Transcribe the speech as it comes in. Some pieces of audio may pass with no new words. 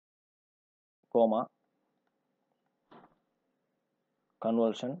coma,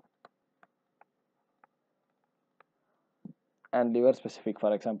 convulsion, and liver specific.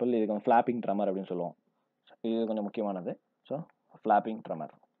 For example, இதுக்கு flapping tremor அப்படின்னு சொல்லுவோம். இது கொஞ்சம் முக்கியமானது. So flapping tremor.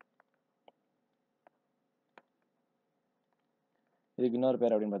 இதுக்கு இன்னொரு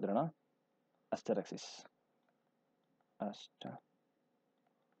பேர் அப்படின்னு பார்த்தீங்கன்னா அஸ்டெரக்சிஸ்.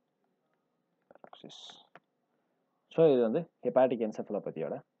 ஸோ இது வந்து hepatic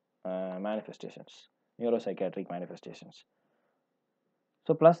என்செஃபலோபதியோட manifestations, நியூரோசைக்காட்ரிக் manifestations.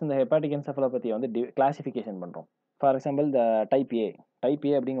 So plus இந்த ஹெப்பாட்டிக் என்செஃபலோபதியை வந்து கிளாசிஃபிகேஷன் பண்ணுறோம். ஃபார் எக்ஸாம்பிள் இந்த டைப் ஏ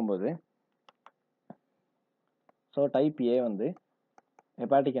அப்படிங்கும்போது, ஸோ டைப் ஏ வந்து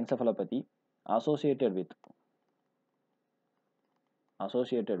hepatic encephalopathy associated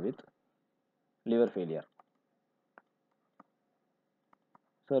with liver failure.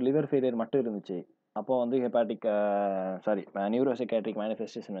 So liver failure மட்டும் இருந்துச்சு, அப்போ வந்து ஹெப்பாட்டிக் நியூரோசைக்காட்ரிக்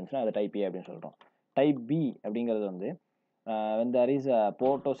மேனிஃபெஸ்டேஷன் வந்துச்சுன்னா அது டைப் ஏ அப்படின்னு சொல்கிறோம். டைப் பி அப்படிங்கிறது வந்து when there is a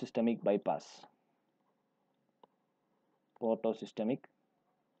portosystemic bypass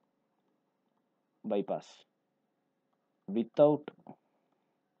without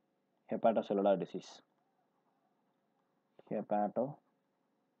hepatocellular disease.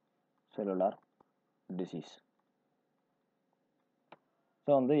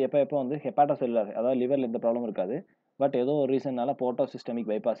 So வந்து எப்போ வந்து ஹெப்பாட்டோசெல்லுலர், அதாவது லிவரில் எந்த ப்ராப்ளம் இருக்காது, பட் ஏதோ ஒரு ரீசன்னால போர்ட்டோசிஸ்டமிக்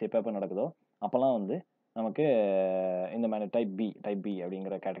பைபாஸ் எப்போ நடக்குதோ அப்போல்லாம் வந்து நமக்கு இந்த மாதிரி டைப் பி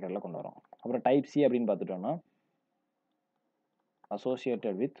அப்படிங்கிற கேட்டகரியில் கொண்டு வரோம். அப்புறம் டைப் சி அப்படின்னு பார்த்துட்டோம்னா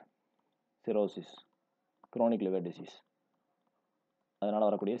associated with cirrhosis, crony liver disease, அதனால்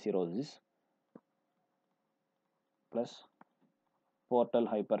வரக்கூடிய cirrhosis plus portal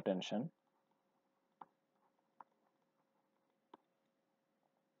hyper tension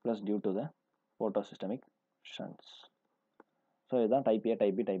plus due to the போர்ட்டோசிஸ்டமிக் ஷன்ட்ஸ். So இதுதான் type A,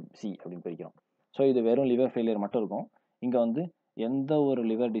 type B, type C அப்படின்னு பிரிக்கிறோம். ஸோ இது வெறும் லிவர் ஃபெயிலியர் மட்டும் இருக்கும். இங்கே வந்து எந்த ஒரு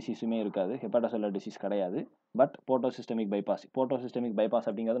லிவர் டிசீஸுமே இருக்காது, ஹெப்பாட்டோசெல்லுலர் டிசீஸ் கிடையாது, பட் போர்ட்டோசிஸ்டமிக் பைபாஸ்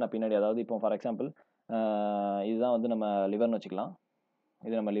அப்படிங்கிறது நான் பின்னாடி, அதாவது இப்போ ஃபார் எக்ஸாம்பிள் இதுதான் வந்து நம்ம லிவர்னு வச்சுக்கலாம்.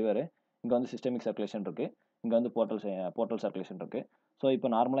 இது நம்ம லிவரு, இங்கே வந்து சிஸ்டமிக் சர்க்குலேஷன் இருக்குது, இங்கே வந்து போர்ட்டல் சர்க்குலேஷன் இருக்குது. ஸோ இப்போ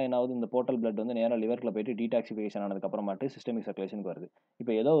நார்மலாக என்ன ஆகுது, இந்த போர்ட்டல் பிளட் வந்து நேராக லிவரில் போயிட்டு டீடாக்சிஃபிகேஷன் ஆனதுக்கப்புறமாட்டு சிஸ்டமிக் சர்க்குலேஷனுக்கு வருது.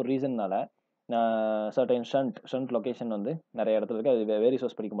 இப்போ ஏதோ ஒரு ரீசன்னால சர்டைன் ஷண்ட் லொக்கேஷன் வந்து நிறைய இடத்துல இருக்குது. அது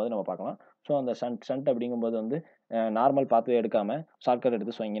வேரிசோஸ் படிக்கும்போது நம்ம பார்க்கலாம். ஸோ அந்த ஷண்ட் அப்படிங்கும்போது வந்து நார்மல் பாத்வே எடுக்காமல் ஷார்ட்கட்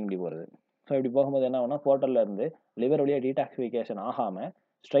எடுத்து ஸ்வைங்கன்னு இப்படி போகிறது. ஸோ இப்படி போகும்போது என்ன ஆகும்னா, போர்ட்டலில் இருந்து லிவர் வழியாக டீடாக்சிஃபிகேஷன் ஆகாமல்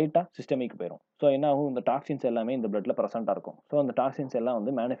ஸ்ட்ரைட்டாக சிஸ்டமிக் போயிடும். ஸோ என்ன ஆகும், இந்த டாக்ஸின்ஸ் எல்லாமே இந்த பிளட்டில் ப்ரெசென்ட்டாக இருக்கும். ஸோ அந்த டாக்ஸின்ஸ் எல்லாம்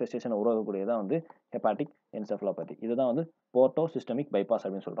வந்து மேனிஃபெஸ்டேஷன் உருவாகக்கூடியதான் வந்து ஹெப்பாட்டிக் என்செஃபலோபதி. இதுதான் வந்து போர்ட்டோசிஸ்டமிக் பைபாஸ்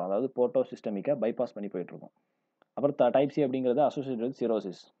அப்படின்னு சொல்கிறோம். அதாவது போர்ட்டோசிஸ்டமிக்கை பைபாஸ் பண்ணி போயிட்டு இருக்கும். அப்புறம் டைப் சி அப்படிங்கிறது associated with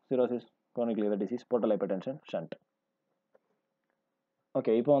cirrhosis, chronic liver disease, portal hypertension, shunt.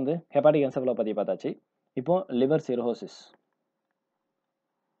 Okay, இப்போ வந்து ஹெப்பாட்டிக் என்செஃபலோபதி பார்த்தாச்சு. இப்போ liver cirrhosis.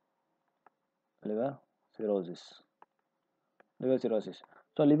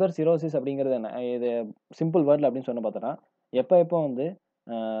 So liver cirrhosis அப்படிங்கிறது என்ன, இது சிம்பிள் வேர்டில் அப்படின்னு சொன்ன பார்த்தோன்னா, எப்போ வந்து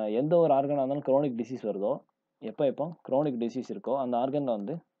எந்த ஒரு ஆர்கனாக இருந்தாலும் க்ரோனிக் டிசீஸ் வருதோ, எப்போ க்ரோனிக் டிசீஸ் இருக்கோ அந்த ஆர்கனில்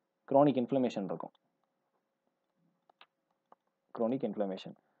வந்து க்ரோனிக் இன்ஃப்ளமேஷன் இருக்கும்.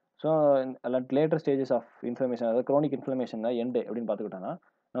 So later stages of inflammation, அதாவது க்ரோனிக் இன்ஃப்ளமேஷன் எண்டு அப்படின்னு பார்த்துக்கிட்டோன்னா,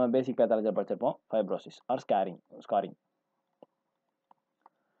 நம்ம பேசிக் பேத்தாலஜி படிச்சிருப்போம், ஃபைப்ரோசிஸ் ஆர் ஸ்காரிங்.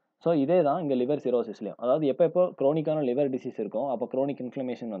 ஸோ இதே தான் இங்கே லிவர் சிரோசிஸ்லையும், அதாவது எப்போ க்ரோனிக்கான லிவர் டிசீஸ் இருக்கும் அப்போ க்ரோனிக்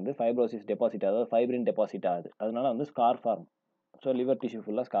இன்ஃப்ளமேஷன் வந்து ஃபைப்ரோசிஸ் டெபாசிட், அதாவது ஃபைப்ரின் டெபாசிட் ஆகுது. அதனால வந்து scar form. So liver tissue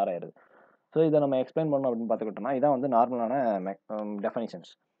ஃபுல்லாக ஸ்கார் ஆயிடுது. ஸோ இதை நம்ம எக்ஸ்பிளைன் பண்ணோம் அப்படின்னு பார்த்துக்கிட்டோம்னா, இதான் வந்து நார்மலான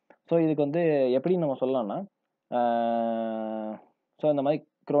டெஃபனிஷன்ஸ். ஸோ இதுக்கு வந்து எப்படி நம்ம சொல்லலாம்னா, ஸோ இந்த மாதிரி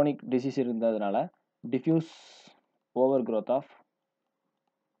க்ரோனிக் டிசீஸ் இருந்ததுனால diffuse over growth of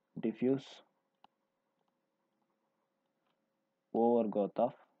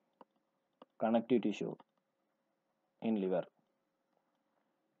connective tissue in liver,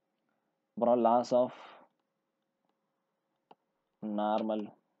 அப்புறம் loss of normal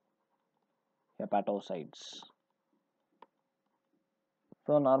hepatocytes.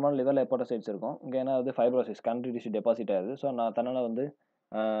 So normal லிவரில் ஹெப்பாட்டோசைட்ஸ் இருக்கும், இங்கே என்ன வந்து ஃபைப்ரோசிஸ், கனெக்டிவ் டிஷ்யூ டெபாசிட் ஆகுது. ஸோ நான் தன்னால் வந்து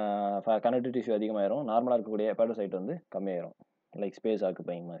கனெக்டிவ் டிஷ்யூ அதிகமாகிடும், நார்மலாக இருக்கக்கூடிய ஹெப்பாட்டோசைட் வந்து கம்மியாயிரும், லைக் ஸ்பேஸ்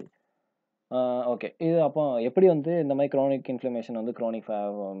ஆக்குப்பைங் மாதிரி. ஓகே, இது அப்போ எப்படி வந்து இந்த மாதிரி க்ரோனிக் இன்ஃப்ளமேஷன் வந்து க்ரோனிக்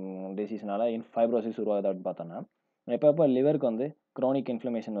டிசீஸ்னால ஃபைப்ரோசிஸ் உருவாகுது அப்படின்னு பார்த்தோன்னா, எப்போ லிவருக்கு வந்து க்ரோனிக்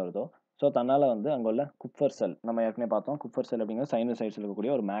இன்ஃப்ளமேஷன் வருதோ, ஸோ தன்னால் வந்து அங்கே உள்ள குப்பர் செல், நம்ம ஏற்கனவே பார்த்தோம், குப்பர் செல் அப்படிங்கிறது சைனோசைட்ஸில்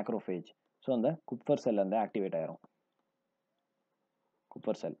இருக்கக்கூடிய ஒரு மேக்ரோஃபேஜ். ஸோ அந்த குப்பர் செல் வந்து ஆக்டிவேட் ஆயிரும்,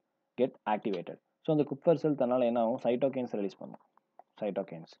 குப்பர் செல் கெட் ஆக்டிவேட்டட். ஸோ அந்த குப்பர் செல் தன்னால் என்ன ஆகும், சைட்டோகைன்ஸ் ரிலீஸ் பண்ணும்,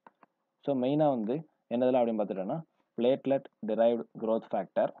 சைட்டோகைன்ஸ். ஸோ மெயினாக வந்து என்னதில் அப்படின்னு பார்த்துட்டோன்னா, platelet derived growth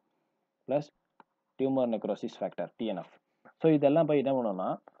factor, plus tumour necrosis factor TNF. So இதெல்லாம் போய் என்ன பண்ணோம்னா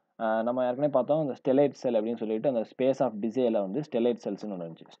நம்ம ஏற்கனவே பார்த்தோம் இந்த ஸ்டெலைட் செல் அப்படின்னு சொல்லிட்டு அந்த ஸ்பேஸ் ஆஃப் டிசைல வந்து ஸ்டெலைட் செல்ஸ்னு ஒன்று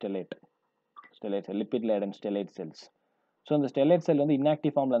இருந்துச்சு. ஸ்டெலைட் செல் lipid Laden Sterlite cells. So இந்த ஸ்டெலைட் செல் வந்து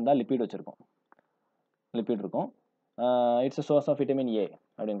இன்ஆக்டிவ் ஃபார்மில் இருந்தால் லிப்பிட் வச்சுருக்கோம், லிப்பிட் இருக்கும். It's a source of vitamin A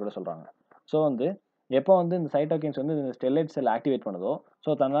அப்படின்னு கூட சொல்கிறாங்க. ஸோ வந்து எப்போ வந்து இந்த சைட்டோகின்ஸ் வந்து இந்த ஸ்டெலைட் செல் ஆக்டிவேட் பண்ணுதோ, ஸோ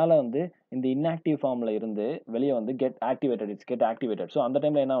தன்னால் வந்து இந்த இன்ஆக்டிவ் ஃபார்மில் இருந்து வெளியே வந்து கெட் ஆக்டிவேட்டட். ஸோ அந்த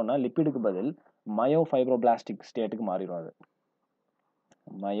டைமில் என்ன ஆகும்னா லிப்பிடுக்கு பதில் மயோ ஃபைப்ரோபிளாஸ்டிக் ஸ்டேட்டுக்கு மாறிடும். அது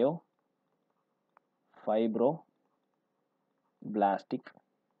மயோ ஃபைப்ரோபிளாஸ்டிக்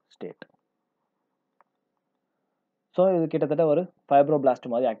ஸ்டேட். ஸோ இது கிட்டத்தட்ட ஒரு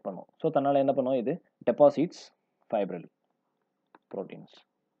ஃபைப்ரோபிளாஸ்ட் மாதிரி ஆக்ட் பண்ணும். ஸோ தன்னால் என்ன பண்ணும், இது deposits fibril proteins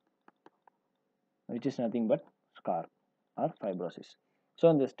which is nothing but scar or fibrosis. So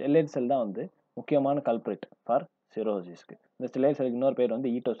இந்த ஸ்டெலைட் செல் தான் வந்து முக்கியமான கல்பிரிட் ஃபார் சிரோசிஸ்க்கு. இந்த ஸ்டெலைட் செல்லுக்கு இன்னொரு பேர் வந்து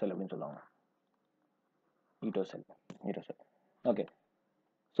ஈட்டோ செல் அப்படின்னு சொல்லுவாங்க. ஈட்டோ செல். ஓகே.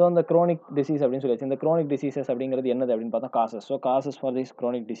 ஸோ இந்த க்ரோனிக் டிசீஸ் அப்படின்னு சொல்லியாச்சு. இந்த க்ரோனிக் டிசீசஸ் அப்படிங்கிறது என்னது அப்படின்னு பார்த்தா causes. So causes for this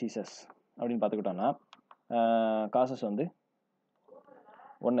Kronig diseases அப்படின்னு பார்த்துக்கிட்டோம்னா காசஸ் வந்து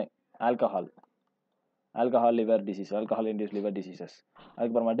ஒன்று alcohol liver disease, alcohol induce liver diseases.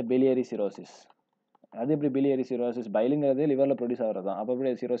 அதுக்கப்புறமாட்டு biliary cirrhosis. அது எப்படி பிலியரி சிரோசிஸ், பைலுங்கிறது லிவரில் ப்ரொடியூஸ் ஆகிறது தான். அப்போ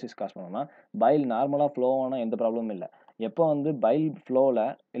எப்படி சிரோசிஸ் காஸ் பண்ணோம்னா பைல் நார்மலாக ஃப்ளோ ஆனால் எந்த ப்ராப்ளமும் இல்லை. எப்போ வந்து பைல் ஃப்ளோவில்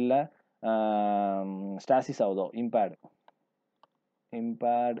இல்லை ஸ்டாசிஸ் ஆகுதோ,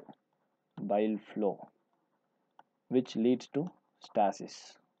 impaired file flow which leads to ஸ்டாசிஸ்,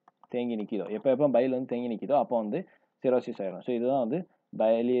 தேங்கி நிற்கிதோ, எப்போ பைல் வந்து தேங்கி நிற்கிதோ அப்போ வந்து சிரோசிஸ் ஆகிடும். ஸோ இதுதான் வந்து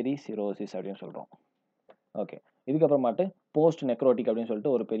பைலியரி சிரோசிஸ் அப்படின்னு சொல்கிறோம். ஓகே. இதுக்கப்புறமாட்டு போஸ்ட் நெக்ரோட்டிக் அப்படின்னு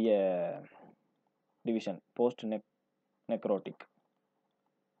சொல்லிட்டு ஒரு பெரிய division, post necrotic.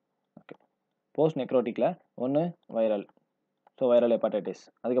 Okay. Post நெக்ரோட்டிக்கில் ஒன்று viral, so viral hepatitis.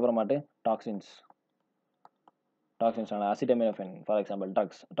 அதுக்கப்புறமாட்டு toxins அசிட்டமினோஃபென் for example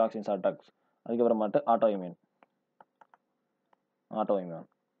toxins. அதுக்கப்புறமாட்டு autoimmune.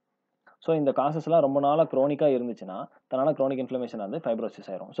 So இந்த காசஸ்லாம் ரொம்ப நாளாக க்ரோனிக்காக இருந்துச்சுன்னா தன்னால் க்ரோனிக் இன்ஃப்ளமேஷன் வந்து ஃபைப்ரோசிஸ்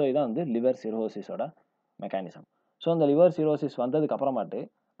ஆயிரும். ஸோ இதான் வந்து லிவர் சிரோசிஸோட மெக்கானிசம். ஸோ இந்த லிவர் சிரோசிஸ் வந்ததுக்கு அப்புறமாட்டு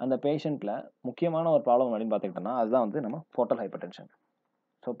அந்த பேஷண்ட்டில் முக்கியமான ஒரு ப்ராப்ளம் அப்படின்னு பார்த்துக்கிட்டோம்னா அதுதான் வந்து நம்ம portal hyper tension.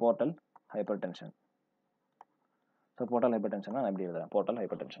 So portal hyper tension நான் எப்படி எழுதுறேன், போர்ட்டல்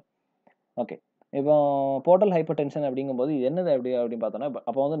ஹைப்பர் டென்ஷன். ஓகே. இப்போ போர்ட்டல் ஹைப்பர் டென்ஷன் அப்படிங்கும்போது இது என்னது அப்படின்னு பார்த்தோன்னா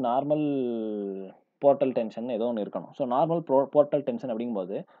அப்போ வந்து நார்மல் போர்ட்டல் டென்ஷன் ஏதோ ஒன்று இருக்கணும். ஸோ நார்மல் போர்ட்டல் டென்ஷன்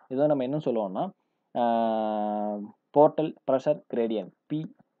அப்படிங்கும்போது இதை நம்ம என்ன சொல்லுவோம்னா போர்ட்டல் ப்ரெஷர் கிரேடியன்ட்,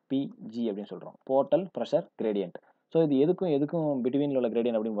 பிபிஜி அப்படின்னு சொல்கிறோம். Portal pressure gradient. ஸோ இது எதுக்கும் பிட்வீனில் உள்ள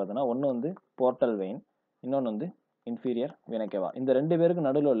கிரேடியன்ட் அப்படின்னு பார்த்தோன்னா ஒன்று வந்து போர்ட்டல் வெயின், இன்னொன்று வந்து இன்ஃபீரியர் வினக்கேவா. இந்த ரெண்டு பேருக்கு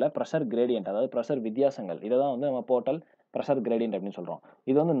நடுவில் உள்ள ப்ரெஷர் கிரேடியன்ட், அதாவது ப்ரெஷர் வித்தியாசங்கள், இதை தான் வந்து நம்ம போர்ட்டல் ப்ரெஷர் கிரேடியன்ட் அப்படின்னு சொல்கிறோம்.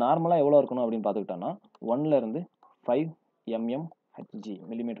 இது வந்து நார்மலாக எவ்வளோ இருக்கணும் அப்படின்னு பார்த்துக்கிட்டோம்னா 1 to 5 mmHg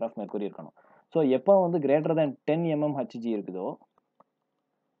millimetre of mercury இருக்கணும். ஸோ எப்போ வந்து கிரேட்டர் தேன் 10 mmHg இருக்குதோ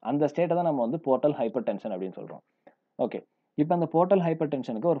அந்த ஸ்டேட்டை தான் நம்ம வந்து போர்ட்டல் ஹைப்பர் டென்ஷன் அப்படின்னு சொல்கிறோம். ஓகே. இப்போ அந்த போர்ட்டல் ஹைப்பர்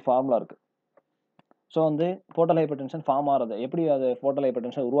டென்ஷனுக்கு ஒரு ஃபார்முலா இருக்குது. ஸோ வந்து போர்ட்டல் ஹைப்பர் டென்ஷன் ஃபார்ம் ஆகிறது எப்படி, அது போர்ட்டல் ஹைப்பர்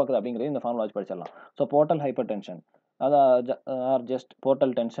டென்ஷன் உருவாக்குது அப்படிங்கிறது இந்த ஃபார்முலா வச்சு படிச்சிடலாம். So portal hyper tension are just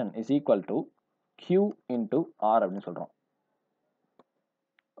portal tension is equal to Q into R அப்படின்னு சொல்கிறோம்.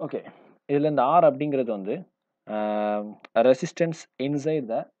 ஓகே. இதில் இந்த ஆர் அப்படிங்கிறது வந்து resistance inside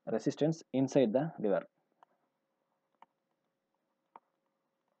the liver.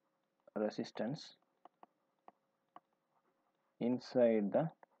 Resistance inside the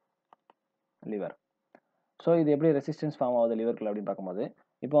liver. So இது எப்படி ரெசிஸ்டன்ஸ் ஃபார்ம் ஆகுது லிவருக்குள்ள அப்படின்னு பார்க்கும்போது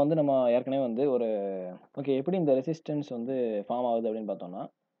இப்போ வந்து நம்ம ஏற்கனவே வந்து ஒரு ஓகே எப்படி இந்த ரெசிஸ்டன்ஸ் வந்து ஃபார்ம் ஆகுது அப்படின்னு பார்த்தோம்னா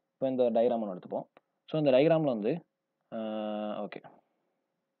இப்போ இந்த டயக்ராம் ஒன்று எடுத்துப்போம். ஸோ இந்த டயக்ராமில் வந்து ஓகே.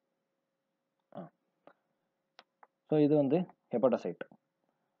 ஸோ இது வந்து ஹெப்படோசைட்.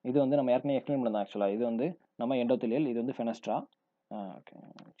 இது வந்து நம்ம ஏற்கனவே எக்ஸ்பிளைன் பண்ணலாம். ஆக்சுவலாக இது வந்து நம்ம எண்டோத்திலியல், இது வந்து ஃபெனஸ்ட்ரா. Okay,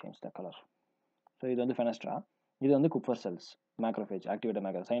 change the colour. So இது வந்து ஃபெனஸ்ட்ரா, இது வந்து super cells, macrophage, activated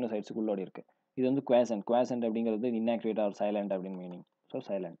macro, சைனோசைட்ஸுக்கு உள்ளோடி இருக்குது. இது வந்து குவாசன்ட் அப்படிங்கிறது இன்ஆக்டிவேட் ஆர் சைலண்ட் அப்படின்னு meaning. So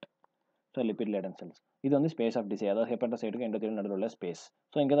silent. So lipid Laden cells. இது வந்து ஸ்பேஸ் ஆஃப் டிசை, அதாவது ஹெப்படோசைட்டுக்கு எண்டோத்திலியல் நடுவில் உள்ள ஸ்பேஸ்.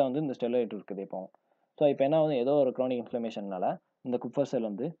 ஸோ இங்கே தான் வந்து இந்த ஸ்டெராய்டு இருக்குது. இப்போ என்ன வந்து ஏதோ ஒரு க்ரோனிக் இன்ஃப்ளமேஷனால இந்த குப்பர் செல்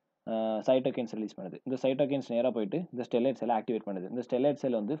வந்து சைட்டோகைன்ஸ் ரிலீஸ் பண்ணுது. இந்த சைட்டோகைன்ஸ் நேராக போயிட்டு இந்த ஸ்டெராய்ட் செல்லை ஆக்டிவேட் பண்ணுது. இந்த ஸ்டெராய்ட்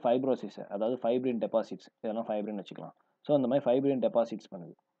செல் வந்து ஃபைப்ரோசிஸ், அதாவது ஃபைப்ரின் டெபாசிட்ஸ், இதெல்லாம் ஃபைப்ரின் வச்சுக்கலாம். ஸோ இந்த மாதிரி ஃபைப்ரின் டெபாசிட்ஸ்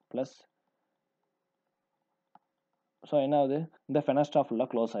பண்ணுது. ப்ளஸ் ஸோ என்ன ஆகுது, இந்த ஃபெனஸ்ட்ரா ஃபுல்லாக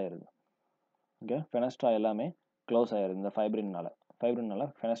க்ளோஸ் ஆகிடுது. ஓகே, ஃபெனஸ்ட்ரா எல்லாமே க்ளோஸ் ஆகிடுது இந்த ஃபைப்ரின்னால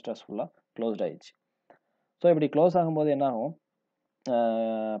ஃபெனஸ்ட்ராஸ் ஃபுல்லாக க்ளோஸ்ட் ஆகிடுச்சு. ஸோ இப்படி க்ளோஸ் ஆகும்போது என்ன ஆகும்,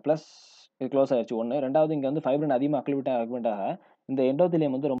 ப்ளஸ் இது க்ளோஸ் ஆகிடுச்சு ஒன்று. ரெண்டாவது இங்கே வந்து ஃபைப்ரின் அதிகமாக அக்டிவேட் ஆக இந்த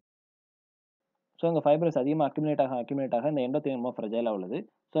எண்டோத்திலியம் வந்து ரொம்ப ஸோ இங்கே ஃபைப்ரஸ் அதிகமாக அக்யூமுலேட் ஆக இந்த எண்டோத்தீலியம் ரொம்ப ஃப்ரெஜைலாக உள்ளது.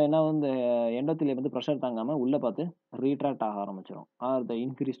 ஸோ என்ன இந்த எண்டோத்தீலியம் வந்து ப்ரெஷர் தாங்காமல் உள்ளே பார்த்து ரீட்ராக்ட் ஆக ஆரம்பிச்சிடும். ஆர் த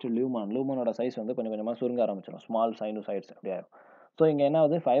இன்க்ரீஸ்டு லூமனோட சைஸ் வந்து கொஞ்சம் கொஞ்சமாக சுருங்க ஆரம்பிச்சிடும். ஸ்மால் சைனோசைட்ஸ் அப்படி ஆயிடும். ஸோ இங்கே என்ன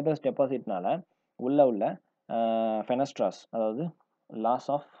ஆகுது, ஃபைப்ரஸ் டெபாசிட்னால உள்ள ஃபெனஸ்ட்ராஸ், அதாவது லாஸ்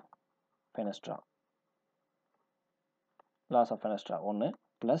ஆஃப் ஃபெனஸ்ட்ரா ஒன்று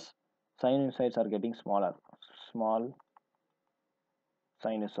plus sinusoids are getting small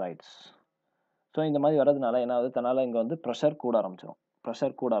sinusoids. So இந்த மாதிரி வரதுனால என்ன ஆகுது, தன்னால் இங்கே வந்து ப்ரெஷர் கூட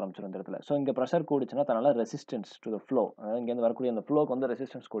ஆரம்பிச்சிடும் இந்த இடத்துல. ஸோ இங்கே ப்ரெஷர் கூடுச்சுன்னா தன்னால் ரெசிஸ்டன்ஸ் டு த ஃப்ளோ, அதாவது இங்கேருந்து வரக்கூடிய அந்த ஃப்ளோக்கு வந்து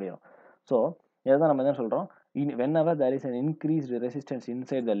ரெசிஸ்டன்ஸ் கூடிடும். ஸோ இதுதான் நம்ம என்ன சொல்கிறோம், whenever there is an increased resistance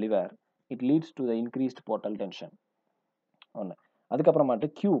inside the liver, it leads to the increased portal tension. ஒன்று. அதுக்கப்புறமாட்டு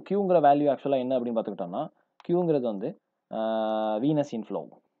கியூங்கிற வேல்யூ ஆக்சுவலாக என்ன அப்படின்னு பார்த்துக்கிட்டோம்னா, கியூங்கிறது வந்து Venus inflow.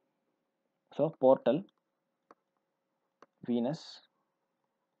 So portal Venus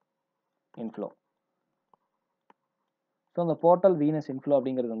inflow. So அந்த போர்ட்டல் வீனஸ் இன்ஃப்ளோ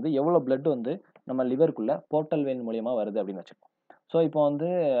அப்படிங்கிறது வந்து எவ்வளோ பிளட் வந்து நம்ம லிவருக்குள்ளே போர்ட்டல் வெயின் மூலியமாக வருது அப்படின்னு வச்சுப்போம். ஸோ இப்போ வந்து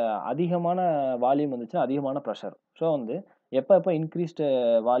அதிகமான வால்யூம் வந்துச்சுன்னா அதிகமான ப்ரெஷர். ஸோ வந்து எப்போ இன்க்ரீஸ்டு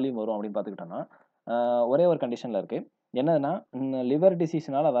வால்யூம் வரும் அப்படின்னு பார்த்துக்கிட்டோம்னா, ஒரே ஒரு கண்டிஷனில் இருக்குது. என்னதுன்னா, லிவர்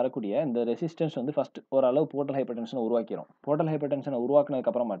டிசீஸ்னால வரக்கூடிய இந்த ரெசிஸ்டன்ஸ் வந்து ஃபர்ஸ்ட் ஓரளவு போர்ட்டல் ஹைப்பர் டென்ஷனை உருவாக்கிடும். போர்ட்டல் ஹைப்பர் டென்ஷனை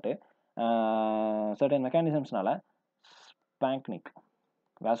உருவாக்குனதுக்கு அப்புறமாட்டு certain மெக்கானிசம்ஸ்னால ஸ்பாங்க்னிக்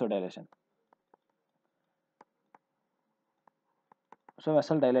vasodilation, so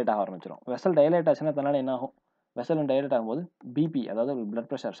vessel dilate ஆக ஆரம்பிச்சிடும். வெசல் டைலேட் ஆச்சுன்னா தன்னால் என்ன ஆகும், வெசல் டைலேட் ஆகும்போது பிபி, அதாவது பிளட்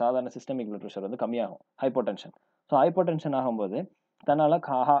ப்ரெஷர், சாதாரண சிஸ்டமிக் பிளட் ப்ரெஷர் வந்து கம்மியாகும். ஹைப்போடென்ஷன். ஸோ ஹைப்போடென்ஷன் ஆகும்போது தன்னால்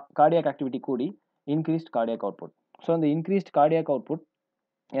கார்டியாக் ஆக்டிவிட்டி கூடி இன்க்ரீஸ்ட் கார்டியாக் அவுட்புட். ஸோ இந்த இன்க்ரீஸ்ட் கார்டியாக் அவுட்புட்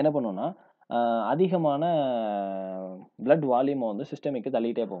என்ன பண்ணுன்னா, அதிகமான பிளட் வால்யூமை வந்து சிஸ்டமிக்கு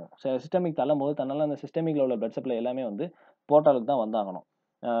தள்ளிகிட்டே போகும். ஸோ சிஸ்டமிக் தள்ளும்போது தன்னால் அந்த சிஸ்டமிக்கில் உள்ள பிளட் சப்ளை எல்லாமே வந்து போர்ட்டலுக்கு தான் வந்தாகணும்.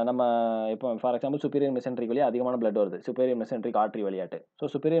 நம்ம இப்போ ஃபார் எக்ஸாம்பிள் சுப்பீரியர் மெசென்ட்ரிக் வழியாக அதிகமான பிளட் வருது, superior மெசென்ட்ரிக் artery வழியாட்டு. So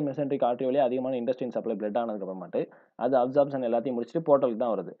superior மெசென்ட்ரிக் artery வழியாக அதிகமான இண்டஸ்ட்ரின் சப்ளை பிளட் ஆனதுக்கப்புறமாட்டு அது அப்சார்ப்ஷன் எல்லாத்தையும் முடிச்சுட்டு போர்ட்டலுக்கு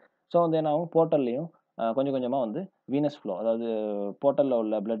தான் வருது. ஸோ வந்து என்ன ஆகும், போர்ட்டல்லையும் கொஞ்சம் கொஞ்சமாக வந்து வீனஸ் ஃப்ளோ, அதாவது போர்ட்டலில்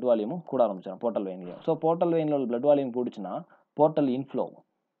உள்ள பிளட் வால்யூமும் கூட ஆரம்பிச்சிடும் போர்ட்டல் வெயின்லையும். ஸோ போர்ட்டல் வெயினில் உள்ள blood volume கூடுச்சுன்னா portal inflow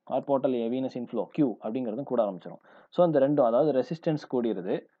R portal Venus inflow Q அப்படிங்கிறதும் கூட ஆரம்பிச்சிடும். ஸோ இந்த ரெண்டும், அதாவது ரெசிஸ்டன்ஸ்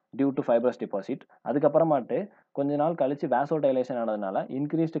கூடியது டியூ டு ஃபைப்ரஸ் டெபாசிட், அதுக்கப்புறமாட்டு கொஞ்ச நாள் கழிச்சு வாசோடைலேஷன் ஆனதுனால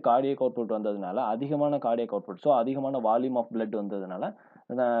இன்க்ரீஸ்டு கார்டியக் அவுட்புட் வந்ததுனால அதிகமான கார்டியக் அவுட்புட், ஸோ அதிகமான வால்யூம் ஆஃப் பிளட் வந்ததுனால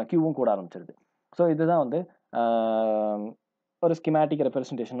கியூவும் கூட ஆரம்பிச்சிருது. ஸோ இதுதான் வந்து ஒரு schematic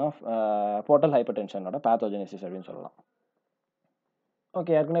representation of portal hyper டென்ஷனோட pathogenesis அப்படின்னு சொல்லலாம்.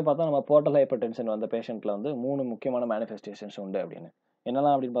 ஓகே, ஏற்கனவே பார்த்தா நம்ம போர்ட்டல் ஹைப்பர் டென்ஷன் வந்த பேஷண்ட்டில் வந்து 3 முக்கியமான மேனிஃபெஸ்டேஷன்ஸ் உண்டு அப்படின்னு.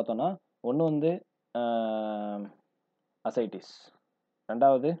 என்னெல்லாம் அப்படின்னு பார்த்தோம்னா, ஒன்று வந்து அசைட்டிஸ்,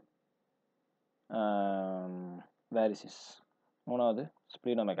 ரெண்டாவது வேரிசிஸ், மூணாவது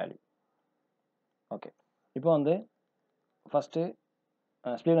ஸ்ப்ளீனோமெகாலி. ஓகே, இப்போ வந்து ஃபஸ்ட்டு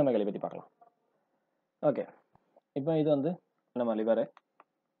ஸ்ப்ளீனோமெகாலி பற்றி பார்க்கலாம். ஓகே, இப்போ இது வந்து நம்ம லிவரு,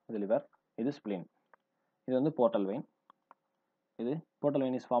 இது லிவர், இது ஸ்ப்ளீன், இது வந்து போர்ட்டல் வெயின். இது portal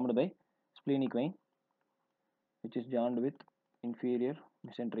vein is formed by splenic vein which is joined with inferior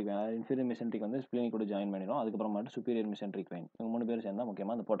mesenteric vein. Inferior மெசென்ட்ரிக் வந்து ஸ்ப்ளீனிக் கூட ஜாயின் பண்ணிடும். அதுக்கப்புறமாட்டு சுப்பீரியர் மெசென்ட்ரிக் வெயின், இவங்க 3 பேர் சேர்ந்தால்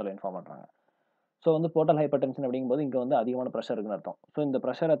முக்கியமாக அந்த போர்ட்டல் வெயின் ஃபார்ம் பண்ணுறாங்க. ஸோ வந்து போர்ட்டல் ஹைப்பர் டென்ஷன் அப்படிங்கும்போது இங்கே வந்து அதிகமான ப்ரெஷர் இருக்குன்னு அர்த்தம். ஸோ இந்த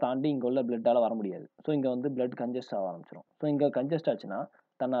ப்ரெஷரை தாண்டி இங்கே உள்ள பிளட்டால் வர முடியாது. ஸோ இங்கே வந்து பிளட் கன்ஜெஸ்ட் ஆக ஆரம்பிச்சிடும். ஸோ இங்கே கன்ஜெஸ்ட் ஆச்சுன்னா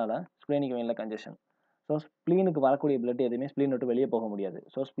தன்னால் ஸ்ப்ளீனிக் வெயினில் கன்ஜெஷன். ஸோ ஸ்ப்ளீனுக்கு வரக்கூடிய பிளட் எதுவுமே ஸ்ப்ளீன் விட்டு வெளியே போக முடியாது.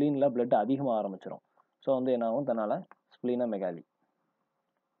 ஸோ ஸ்ப்ளீனில் பிளட் அதிகமாக ஆரம்பிச்சிடும். ஸோ வந்து என்ன ஆகும், தன்னால் ஸ்ப்ளீனோமெகாலி.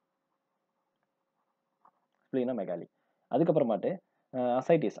 அதுக்கப்புறமாட்டு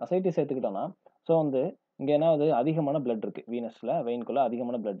அசைட்டிஸ் எடுத்துக்கிட்டோம்னா, ஸோ வந்து இங்கே என்ன ஆகுது, அதிகமான பிளட் இருக்குது வீனஸில், வெயின்குள்ளே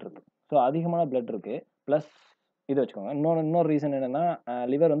அதிகமான பிளட் இருக்குது. ஸோ அதிகமான பிளட் இருக்குது ப்ளஸ் இது வச்சுக்கோங்க. இன்னொரு ரீசன் என்னென்னா,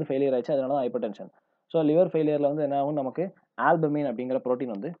 லிவர் வந்து ஃபெயிலியர் ஆயிடுச்சு, அதனால தான் ஹைப்பர் டென்ஷன். ஸோ லிவர் ஃபெயிலியரில் வந்து என்ன ஆகும், நமக்கு ஆல்புமின் அப்படிங்கிற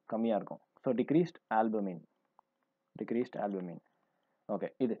ப்ரோட்டீன் வந்து கம்மியாக இருக்கும். So decreased albumin. ஓகே,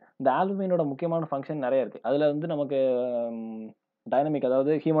 இந்த ஆல்புமினோட முக்கியமான ஃபங்க்ஷன் நிறைய இருக்குது. அதில் வந்து நமக்கு டைனமிக்,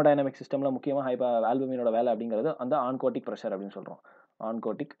 அதாவது ஹீமோடைனமிக் சிஸ்டமில் முக்கியமாக ஆல்புமினோட வேலை அப்படிங்கிறது அந்த ஆன்கோட்டிக் ப்ரெஷர் அப்படின்னு சொல்கிறோம்.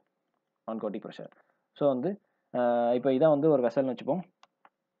 ஆன்கோட்டிக் ப்ரெஷர். ஸோ வந்து இப்போ இதான் வந்து ஒரு வெசல்னு வச்சுப்போம்.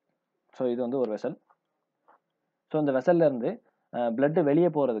 ஸோ இது வந்து ஒரு வெசல். ஸோ இந்த வெசல்லேருந்து பிளட்டு வெளியே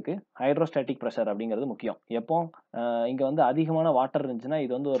போகிறதுக்கு ஹைட்ரோஸ்டாட்டிக் ப்ரெஷர் அப்படிங்கிறது முக்கியம். எப்போ இங்கே வந்து அதிகமான வாட்டர் இருந்துச்சுன்னா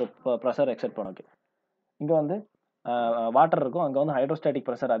இது வந்து ஒரு ப்ரெஷர் எக்ஸைட் பண்ணும். இங்கே வந்து வாட்டர் இருக்கும், அங்கே வந்து ஹைட்ரோஸ்டாட்டிக்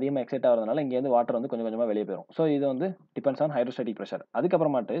ப்ரெஷர் அதிகமாக எக்ஸைட் ஆகிறதுனால இங்கேருந்து வாட்டர் வந்து கொஞ்சம் கொஞ்சமாக வெளியே போயிடும். ஸோ இது வந்து டிபெண்ட்ஸ் ஆன் ஹைட்ரோஸ்டாட்டிக் ப்ரெஷர்.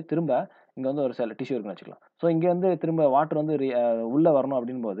 அதுக்கப்புறமாட்டு திரும்ப இங்கே வந்து ஒரு செல் டிஷ்யூ இருக்குன்னு வச்சுக்கலாம். ஸோ இங்கே வந்து திரும்ப வாட்டர் வந்து உள்ளே வரணும்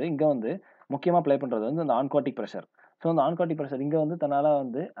அப்படின் போது இங்கே வந்து முக்கியமாக ப்ளே பண்ணுறது வந்து இந்த ஆன்கோட்டிக் ப்ரெஷர். ஸோ அந்த ஆன்கோட்டிக் ப்ரெஷர் இங்கே வந்து தன்னால்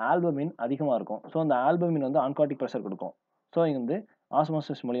வந்து ஆல்புமின் அதிகமாக இருக்கும். ஸோ அந்த ஆல்புமின் வந்து ஆன்கோட்டிக் ப்ரெஷர் கொடுக்கும். ஸோ இங்கே வந்து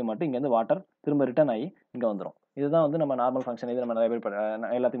ஆஸ்மோசிஸ் மூலியம் மட்டும் இங்கேருந்து வாட்டர் திரும்ப ரிட்டர்ன் ஆகி இங்கே வந்துடும். இதுதான் வந்து நம்ம நார்மல் ஃபங்க்ஷன். இது நம்ம நிறைய பேர்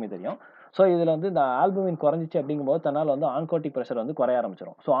எல்லாத்துக்குமே தெரியும். ஸோ இதில் வந்து இந்த ஆல்புமின் குறைஞ்சிச்சு அப்படிங்கும்போது தன்னால் வந்து ஆன்கோட்டிக் ப்ரெஷர் வந்து குறைய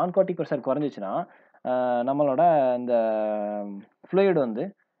ஆரம்பிச்சிடும். ஸோ ஆன்கோட்டிக் ப்ரெஷர் குறைஞ்சிச்சுன்னா நம்மளோட இந்த ஃப்ளூயிட் வந்து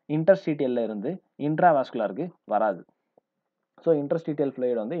இன்டர்ஸ்டீட்டியல்ல இருந்து இன்ட்ராவாஸ்குலருக்கு வராது. ஸோ இன்டர்ஸ்டீட்டியல்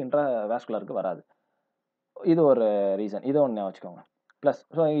ஃப்ளூயிட் வந்து இன்ட்ராவாஸ்குலருக்கு வராது. இது ஒரு ரீசன். இதை ஒன்று வச்சுக்கோங்க. ப்ளஸ்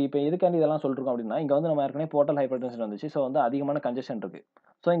ஸோ இப்போ எதுக்காண்டி இதெல்லாம் சொல்லிருக்கோம் அப்படின்னா, இங்கே வந்து நம்ம ஏற்கனவே போர்ட்டல் ஹைப்பர்டென்ஷன் வந்துச்சு. ஸோ வந்து அதிகமான கன்ஜெஷன் இருக்குது.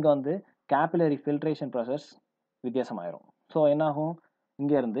 ஸோ இங்கே வந்து கேபிலரி ஃபில்ட்ரேஷன் ப்ராசஸ் வித்தியாசமாயிரும். ஸோ என்னாகும்,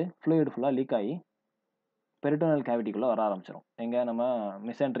 இங்கேருந்து ஃப்ளூயிட் ஃபுல்லாக லீக் ஆகி பெரிட்டோனல் கேவிட்டிக்குள்ளே வர ஆரம்பிச்சிடும். எங்கே நம்ம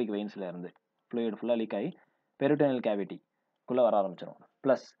மிசென்ட்ரிக் வெயின்ஸில் இருந்து ஃப்ளூயிட் ஃபுல்லாக லீக் ஆகி பெரிட்டோனல் கேவிட்டிக்குள்ளே வர ஆரம்பிச்சிடும்.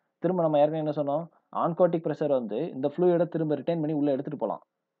 ப்ளஸ் திரும்ப நம்ம ஏற்கனவே என்ன சொன்னோம், ஆன்கோட்டிக் ப்ரெஷர் வந்து இந்த ஃப்ளூயிடை திரும்ப ரிட்டைன் பண்ணி உள்ளே எடுத்துகிட்டு போகலாம்.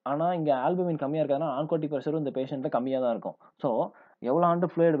 ஆனால் இங்கே ஆல்புமின் கம்மியாக இருக்கிறதுனா ஆன்கோட்டிக் ப்ரெஷரும் இந்த பேஷண்ட்டில் கம்மியாக தான் இருக்கும். ஸோ எவ்வளோ ஆண்டு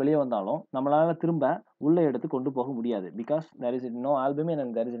ஃப்ளூயிட் வெளியே வந்தாலும் நம்மளால் திரும்ப உள்ளே எடுத்து கொண்டு போக முடியாது. Because there is no albumin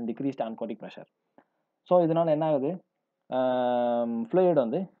and there is decreased ஆன்கோட்டிக் pressure. So இதனால் என்ன ஆகுது, ஃப்ளூயிட்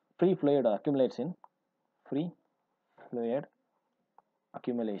வந்து free fluid அக்யூமுலேட்ஸ் in free fluid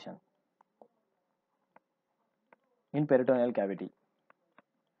accumulation in peritoneal cavity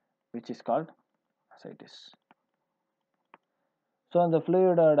which is called ascites. So அந்த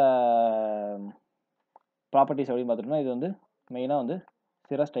ஃப்ளூயிடோட ப்ராப்பர்ட்டிஸ் அப்படின்னு பார்த்துட்டோம்னா இது வந்து மெயினாக வந்து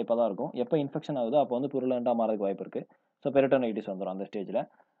சிரஸ் டைப்பாக தான் இருக்கும். எப்போ இன்ஃபெக்ஷன் ஆகுதோ அப்போ வந்து புருலண்டாக மாறதுக்கு வாய்ப்பு இருக்குது. ஸோ பெரிட்டோனைட்டிஸ் வந்துடும் அந்த ஸ்டேஜில்.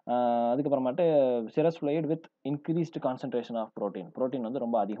 அதுக்கப்புறமாட்டு சிரஸ் fluid with increased concentration of protein வந்து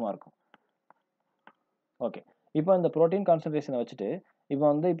ரொம்ப அதிகமாக இருக்கும். ஓகே, இப்போ இந்த ப்ரோட்டீன் கான்சன்ட்ரேஷனை வச்சுட்டு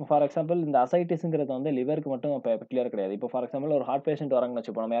இப்போ ஃபார் எக்ஸாம்பிள் இந்த அசைட்டிஸுங்கிறது வந்து லிவருக்கு மட்டும் இப்போ கிளியர் கிடையாது. இப்போ ஃபார் எக்ஸாம்பிள் ஒரு ஹார்ட் பேஷண்ட் வராங்கன்னு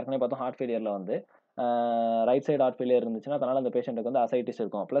வச்சுப்போம். நம்ம ஏற்கனவே பார்த்தோம் ஹார்ட் ஃபெயிலியரில் வந்து ரைட் சைடு ஹார்ட் ஃபெயிலியர் இருந்துச்சுன்னா அதனால் அந்த பேஷண்ட்டுக்கு வந்து அசைட்டிஸ்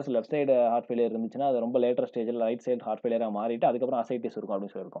இருக்கும். Plus left side heart failure இருந்துச்சுன்னா அது ரொம்ப லேட்டர் ஸ்டேஜில் ரைட் சைடு ஹார்ட் ஃபெயிலியராக மாறிட்டு அதுக்கப்புறம் அசைட்டிஸ் இருக்கும்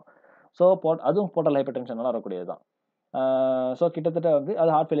அப்படின்னு சொல்லியிருக்கோம். ஸோ அதுவும் போர்ட்டல் ஹைப்பர் டென்ஷனால் வரக்கூடியது தான். ஸோ கிட்டத்தட்ட வந்து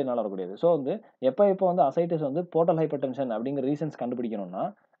அது ஹார்ட் ஃபெயிலியர்னால வரக்கூடியது. ஸோ வந்து இப்போ வந்து அசைட்டிஸ் வந்து போர்ட்டல் ஹைப்பர் டென்ஷன் அப்படிங்கிற ரீசன்ஸ் கண்டுபிடிக்கணும்னா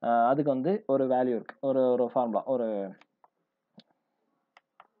அதுக்கு வந்து ஒரு வேல்யூ இருக்குது, ஒரு ஃபார்முலா, ஒரு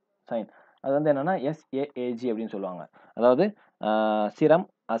சைன். அது வந்து என்னன்னா SAAG அப்படின்னு சொல்லுவாங்க. அதாவது சிரம்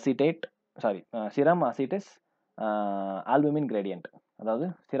அசிட்டஸ் ஆல்புமின் கிரேடியன்ட். அதாவது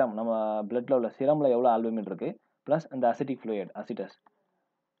சிரம் நம்ம பிளட்ல உள்ள சிரமில் எவ்வளோ ஆல்புமின் இருக்குது ப்ளஸ் இந்த அசிட்டிக் ஃப்ளூயிட் அசிட்டஸ்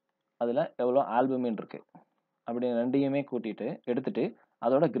அதில் எவ்வளோ ஆல்புமின் இருக்குது அப்படின்னு ரெண்டையுமே கூட்டிட்டு எடுத்துட்டு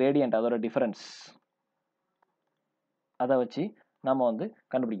அதோட கிரேடியன்ட், அதோட டிஃபரன்ஸ் அதை வச்சு நம்ம வந்து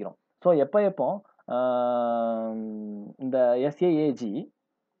கண்டுபிடிக்கிறோம். ஸோ எப்போ இந்த SAAG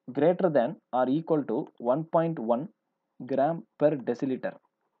greater than or equal to 1.1 gram per deciliter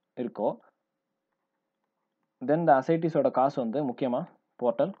இருக்கோ தென் இந்த அசைட்டிஸோட காசு வந்து முக்கியமாக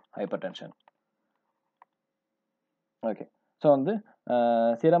portal hyper tension. Okay, so வந்து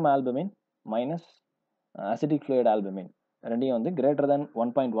சிரம் albumin minus acetic fluid albumin ரெண்டையும் வந்து greater than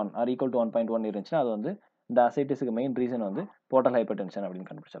 1.1 R equal to 1.1 இருந்துச்சுன்னா அது வந்து இந்த அசைட்டிஸுக்கு மெயின் ரீசன் வந்து போர்ட்டல் ஹைப்பர் டென்ஷன் அப்படின்னு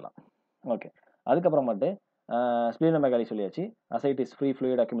கண்டுபிடிச்சிடலாம். ஓகே, அதுக்கப்புறமாட்டு ஸ்ப்ளீனோமெகாலி சொல்லியாச்சு. Ascites free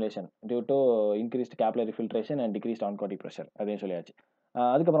fluid accumulation due to increased capillary filtration and decreased ஆன்கோட்டிக் pressure அப்படின்னு சொல்லியாச்சு.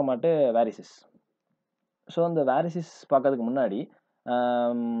 அதுக்கப்புறமாட்டு வேரிசிஸ். ஸோ இந்த வேரிசிஸ் பார்க்கறதுக்கு முன்னாடி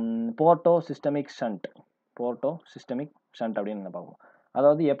போர்ட்டோ சிஸ்டமிக் ஷண்ட் அப்படின்னு என்ன பார்ப்போம்.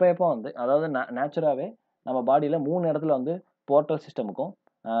 அதாவது எப்போ வந்து அதாவது நேச்சுராகவே நம்ம பாடியில் 3 இடத்துல வந்து போர்ட்டல் சிஸ்டமுக்கும்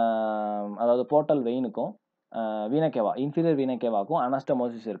அதாவது போர்ட்டல் வெயினுக்கும் வீனக்கேவா இன்ஃபீரியர் வீனக்கேவாக்கும்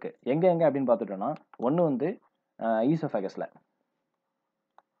அனாஸ்டமோசிஸ் இருக்குது. எங்கே அப்படின்னு பார்த்துட்டோம்னா ஒன்று வந்து ஈசோஃபேகஸில்.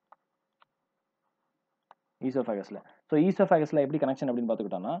 ஸோ ஈசோஃபேகஸில் எப்படி கனெக்ஷன் அப்படின்னு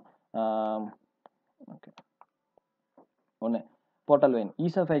பார்த்துக்கிட்டோம்னா ஓகே, ஒன்று போர்ட்டல் வெயின்,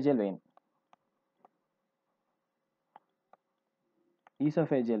 ஈசோஃபேஜியல்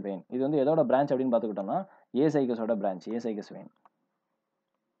வெயின். இது வந்து எதோட பிரான்ச் அப்படின்னு பார்த்துக்கிட்டோம்னா ஏசைகஸோட branch,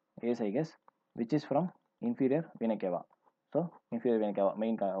 ஏசைகஸ் which is from inferior வீனக்கேவா. So inferior வீனக்கேவா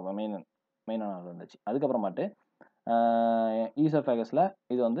மெயினான இருந்துச்சு. அதுக்கப்புறமாட்டு ஈசோஃபேகஸில்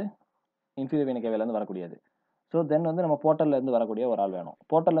இது வந்து இன்ஃபீரியர் வீனக்கேவாலேருந்து வரக்கூடியது. ஸோ தென் வந்து நம்ம போர்ட்டல்லேருந்து வரக்கூடிய ஒரு ஆள் வேணும்.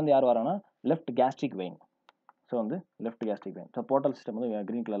 போர்ட்டல்லேருந்து யார் வராங்கன்னா லெஃப்ட் கேஸ்ட்ரிக் வெயின். ஸோ வந்து left gastric vein. So portal system வந்து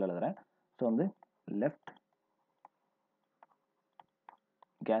க்ரீன் கலரில் எழுதுறேன். ஸோ வந்து லெஃப்ட்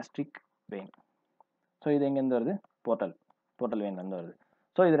கேஸ்ட்ரிக் வெயின். ஸோ இது எங்கேருந்து வருது, போர்ட்டல் வெயின்லேருந்து வருது.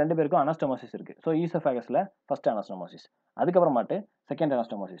 ஸோ இது ரெண்டு பேருக்கும் அனாஸ்டமோசிஸ் இருக்குது. So ஈசோஃபேகஸில் first அனாஸ்டமோசிஸ், அதுக்கப்புறமாட்டு second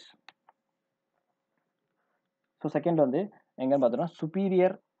அனாஸ்டமோசிஸ். So second வந்து எங்கன்னு பார்த்தோம்னா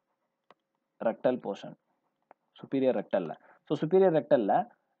superior rectal portion, superior ரெக்டலில். So superior ரெக்டலில்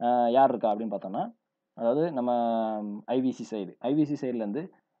யார் இருக்கா அப்படின்னு பார்த்தோம்னா அதாவது நம்ம ஐவிசி சைட்லேருந்து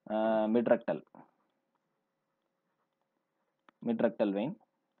mid rectal vein.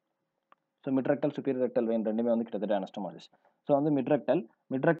 So mid rectal superior rectal vein ரெண்டுமே வந்து கிட்டத்தட்ட அனாஸ்டமோசிஸ். ஸோ ஸோ வந்து மிட்ரெக்டல்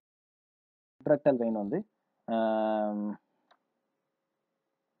வெயின் வந்து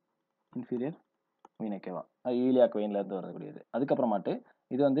இன்ஃபீரியர் வெயின், ஓகேவா? ஈலியாக் வெயின்லேருந்து வரக்கூடியது. அதுக்கப்புறமாட்டு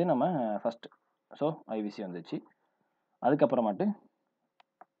இது வந்து நம்ம ஃபர்ஸ்ட், ஸோ ஐவிசி வந்துச்சு. அதுக்கப்புறமாட்டு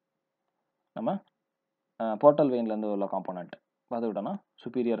நம்ம போர்ட்டல் வெயின்லேருந்து உள்ள component பார்த்துக்கிட்டோன்னா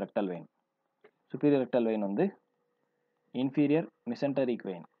superior rectal vein. Superior rectal vein வந்து inferior மிசென்டரிக்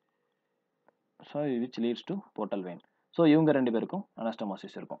vein, so which leads to portal vein. So இவங்க 2 பேருக்கும்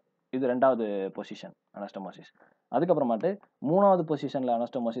அனஸ்டமோசிஸ் இருக்கும். இது 2வது பொசிஷன் அனஸ்டமோசிஸ். அதுக்கப்புறமாட்டு 3வது பொசிஷனில்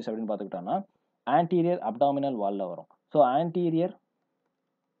அனஸ்டமோசிஸ் அப்படின்னு பார்த்துக்கிட்டோன்னா ஆன்டீரியர் அப்டாமினல் வாலில் வரும். ஸோ ஆன்டீரியர்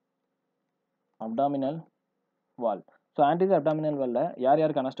அப்டாமினல் வால். ஸோ ஆன்டீரியர் அப்டாமினல் வாலில் யார்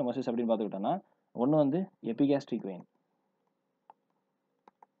யாருக்கு அனஸ்டமோசிஸ் அப்படின்னு பார்த்துக்கிட்டோன்னா, ஒன்று வந்து எபிகாஸ்ட்ரிக் வெயின்.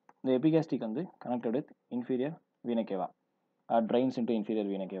 இந்த எபிகாஸ்ட்ரிக் வந்து கனெக்டட் வித் இன்ஃபீரியர் வீனா கேவா, ட்ரைன்ஸ் இன்டு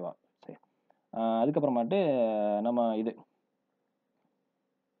இன்ஃபீரியர் வீனா கேவா. சரி, அதுக்கப்புறமாட்டு நம்ம இது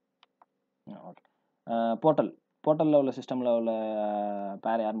ஓகே போர்ட்டலில் உள்ள சிஸ்டமில் உள்ள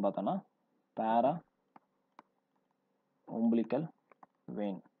பேர் யாருன்னு பார்த்தோன்னா பேரா umbilical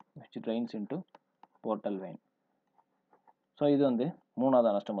vein which drains into portal vein. So இது வந்து 3வது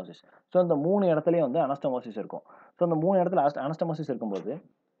அனஸ்டமோசிஸ். ஸோ இந்த 3 இடத்துலையும் வந்து அனஸ்டமோசிஸ் இருக்கும். ஸோ இந்த 3 இடத்துல அனஸ்டமோசிஸ் இருக்கும்போது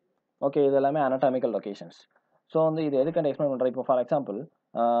ஓகே, இது எல்லாமே அனட்டாமிக்கல் லொகேஷன்ஸ். ஸோ வந்து இது எதுக்காண்டி எக்ஸ்பிளைன் பண்ணுறேன். இப்போ ஃபார் எக்ஸாம்பிள்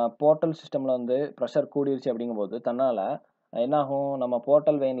போர்ட்டல் சிஸ்டமில் வந்து ப்ரெஷர் கூடிருச்சு அப்படிங்கும்போது தன்னால் என்னாகும், நம்ம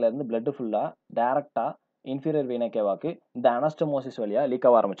போர்ட்டல் வெயின்லேருந்து பிளட்டு ஃபுல்லாக டேரெக்டாக இன்ஃபீரியர் வீனா கேவாக்கு இந்த அனஸ்டமோசிஸ் வழியாக லீக்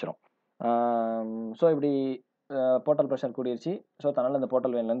ஆக ஆரம்பிச்சிடும். ஸோ இப்படி போர்ட்டல் ப்ரெஷர் கூடிருச்சு. ஸோ தன்னால் இந்த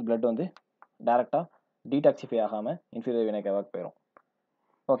போர்ட்டல் வெயின்லேருந்து பிளட் வந்து டேரெக்டாக டீடாக்சிஃபை ஆகாமல் இன்ஃபீரியர் வீனா கேவாக்கு போயிடும்.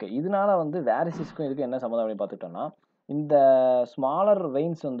 ஓகே, இதனால வந்து வேரிசிஸ்க்கும் இதுக்கு என்ன சம்மந்தம் அப்படின்னு பார்த்துக்கிட்டோம்னா, இந்த ஸ்மாலர்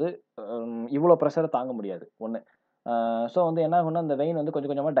வெயின்ஸ் வந்து இவ்வளோ ப்ரெஷரை தாங்க முடியாது ஒன்று. ஸோ வந்து என்ன ஆகும்னா, இந்த வெயின் வந்து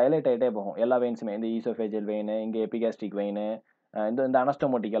கொஞ்சம் கொஞ்சமாக டைலேட் ஆகிட்டே போகும். எல்லா வெயின்ஸுமே, இந்த ஈசோஃபேஜியல் வெயின், இங்கே எபிகாஸ்ட்ரிக் வெயின், இந்த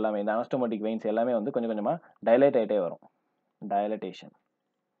அனஸ்டோமோட்டிக் எல்லாமே, இந்த அனஸ்டோமோட்டிக் வெயின்ஸ் எல்லாமே வந்து கொஞ்சம் கொஞ்சமாக டைலேட் ஆகிட்டே வரும். Dilatation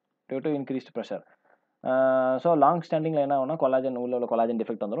due to increased pressure. So long ஸ்டாண்டிங்கில் என்ன ஆகும்னா, கொலாஜன் உள்ள கொலாஜன்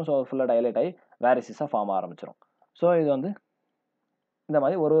டிஃபெக்ட் வந்துடும். ஸோ ஃபுல்லாக டைலேட் ஆகி வேரிசிஸாக ஃபார்ம் ஆரம்பிச்சிடும். ஸோ இது வந்து இந்த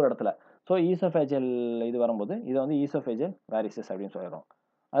மாதிரி ஒரு இடத்துல. ஸோ ஈசோஃபேஜியல் இது வரும்போது இது வந்து ஈசோஃபேஜியல் வேரிசிஸ் அப்படின்னு சொல்லிடும்.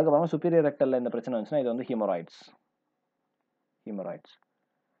 அதுக்கப்புறமா சுப்பீரியர் ரெக்டலில் இந்த பிரச்சனை வந்துச்சுன்னா இது வந்து ஹீமோராய்ட்ஸ்.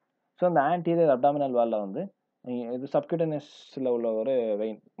 ஸோ இந்த ஆன்டீரியர் அப்டாமினல் வாலில் வந்து இது சப்கியூட்டனஸில் உள்ள ஒரு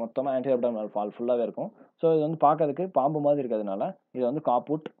வெயின், மொத்தமாக ஆன்டீரியர் அப்டாமினல் வால் ஃபுல்லாகவே இருக்கும். ஸோ இது வந்து பார்க்கறதுக்கு பாம்பு மாதிரி இருக்கிறதுனால இது வந்து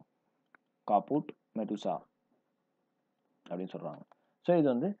காப்பூட் மெடுசா அப்படின்னு சொல்கிறாங்க. ஸோ இது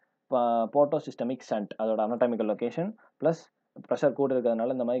வந்து போர்ட்டோசிஸ்டமிக் ஷண்ட், அதோட அனட்டாமிக்கல் லொகேஷன் ப்ளஸ் ப்ரெஷர் கூட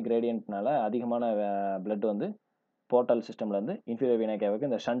இருக்கிறதுனால இந்த மாதிரி கிரேடியன்ட்னால அதிகமான பிளட் வந்து போர்ட்டல் சிஸ்டம்லேருந்து இன்ஃபீரியர் வீனா கேவாக்கு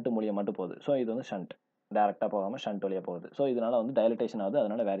இந்த ஷண்ட் மூலியம் மட்டும் போகுது. ஸோ இது வந்து ஷண்ட் டேரெக்டாக போகாமல் ஷண்ட் வழியாக போகுது. ஸோ இதனால் வந்து டைலட்டேஷன் ஆகுது,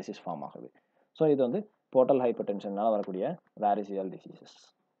 அதனால் வேரிசிஸ் ஃபார்ம் ஆகுது. ஸோ இது வந்து போர்ட்டல் ஹைப்பர் டென்ஷனால் வரக்கூடிய வேரிசியல் டிசீசஸ்.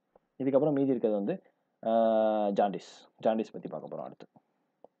 இதுக்கப்புறம் மீதி இருக்கிறது வந்து ஜாண்டிஸ் பற்றி பார்க்க போகிறோம் அடுத்து.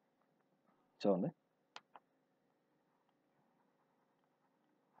 ஸோ வந்து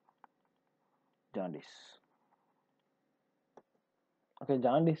ஜாண்டிஸ். ஓகே,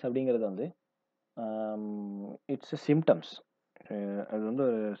 ஜாண்டிஸ் அப்படிங்கிறது வந்து இட்ஸ் சிம்டம்ஸ். அது வந்து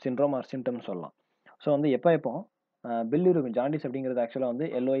ஒரு சிண்ட்ரோம் ஆர் சிம்டம்ஸ் சொல்லலாம். ஸோ வந்து எப்போ பில்லிரூபின் ஜாண்டிஸ் அப்படிங்கிறது ஆக்சுவலாக வந்து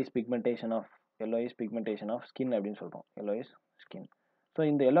எல்லோயிஸ் பிக்மெண்டேஷன் ஆஃப் ஸ்கின் அப்படின்னு சொல்கிறோம். Yellowish skin. ஸோ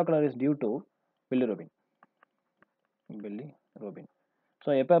இந்த yellow colour is due to பில்லிரூபின். So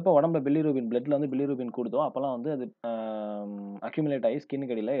எப்போ உடம்புல பில்லிரூபின் பிளட்டில் வந்து பில்லிரூபின் கூடுதோ அப்போல்லாம் வந்து அது அக்யூமுலேட் ஆகி ஸ்கின்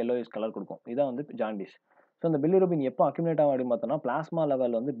கடியில் எல்லோயிஸ் கலர் கொடுக்கும். இதான் வந்து ஜாண்டிஸ். ஸோ இந்த பில்லிரூபின் எப்போ அக்யூமுலேட் ஆகும் அப்படின்னு பார்த்தோம்னா, பிளாஸ்மா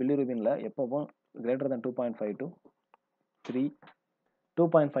லெவல் வந்து பில்லிரூபினில் எப்போவும் கிரேட்டர் தென் 2.5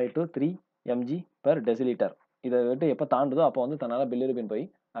 to 3 mg/dL. இதை விட்டு எப்போ தாண்டுதோ அப்போ வந்து தன்னால் பில்லிரூபின் போய்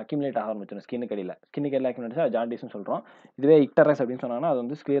அக்யூமுலேட் ஆக ஆரம்பிச்சிடும் ஸ்கின் கடியில். அக்யூமுலேட் ஆகி ஜாண்டிஸ்னு சொல்கிறோம். இதுவே இக்டரஸ் அப்படின்னு சொன்னாங்கன்னா அது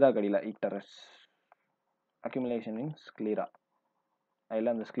வந்து ஸ்க்ளீரா கடியில். இக்டரஸ் அக்யூமுலேஷன் இன் ஸ்க்ளீரா,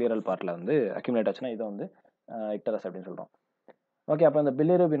 அதில் அந்த ஸ்க்ளீரல் பார்ட்டில் வந்து அக்யூமுலேட் ஆச்சுன்னா இதை வந்து இக்டரஸ் அப்படின்னு சொல்கிறோம். ஓகே, அப்போ இந்த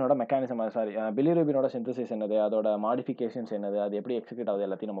பில்லிரூபினோட மெக்கானிசம், பில்லிரூபினோட சிந்தசிஸ் என்னது, அதோட மாடிஃபிகேஷன்ஸ் என்னது, அது எப்படி எக்ஸிக்யூட் ஆகுது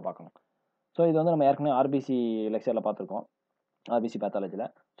எல்லாத்தையும் நம்ம பார்க்கணும். ஸோ இது வந்து நம்ம ஏற்கனவே ஆர்பிசி லெக்சரில் பார்த்துருக்கோம், ஆர்பிசி பேத்தாலஜியில்.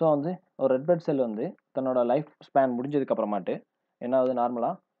 ஸோ வந்து ஒரு ரெட் பிளட் செல் வந்து தன்னோட லைஃப் ஸ்பேன் முடிஞ்சதுக்கப்புறமாட்டு என்ன ஆகுது,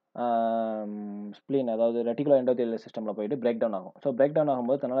 நார்மலாக ஸ்ப்ளீன், அதாவது ரெட்டிகுலர் எண்டோதீலியல் சிஸ்டமில் போயிட்டு பிரேக் டவுன் ஆகும். ஸோ பிரேக் டவுன்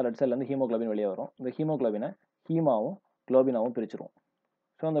ஆகும்போது தன்னால் ரெட் செல்லேருந்து ஹீமோக்ளோபின் வெளியே வரும். இந்த ஹீமோக்ளோபினை ஹீமாவும் குளோபினாவும் பிரிச்சிரும்.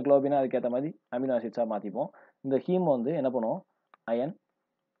 ஸோ அந்த குளோபினை அதுக்கேற்ற மாதிரி அமினோ ஆசிட்ஸாக மாற்றிப்போம். இந்த ஹீமோ வந்து என்ன பண்ணுவோம், அயன்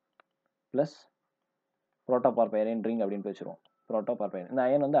ப்ளஸ் புரோட்டோபார்பைரின் ரிங் அப்படின்னு பிரிச்சிருவோம். புரோட்டோபார்பைரின், இந்த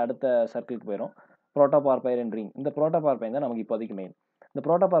அயன் வந்து அடுத்த சர்க்கிளுக்கு போயிடும். புரோட்டோபார்பைரின் ரிங், இந்த புரோட்டோபார்பைரின் தான் நமக்கு இப்போதைக்கு மெயின். இந்த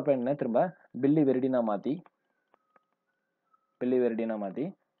புரோட்டோபார்பைரினை திரும்ப பில்லிவெரிடினா மாற்றி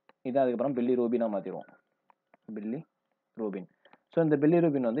இதை அதுக்கப்புறம் பில்லிரூபினா மாற்றிடுவோம். bilirubin. ஸோ இந்த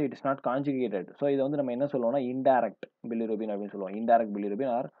bilirubin வந்து it is not conjugated. So இதை வந்து நம்ம என்ன சொல்லுவோம்னா இன்டைரக்ட் bilirubin அப்படின்னு சொல்லுவோம். இன்டைரக்ட் bilirubin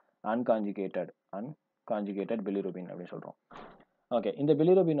ஆர் அன்கான்ஜுகேட்டட் bilirubin அப்படின்னு சொல்கிறோம். ஓகே, இந்த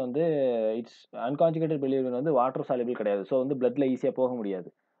bilirubin வந்து இட்ஸ் அன்கான்ஜுகேட்டட் bilirubin வந்து வாட்டர் சாலிபிள் கிடையாது. ஸோ வந்து பிளட்ல ஈஸியாக போக முடியாது.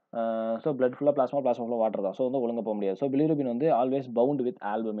 ஸோ பிளட் ஃபுல்லாக பிளாஸ்மா ஃபுல்லாக வாட்டர் தான். ஸோ வந்து ஒழுங்காக போக முடியாது. ஸோ bilirubin வந்து always bound with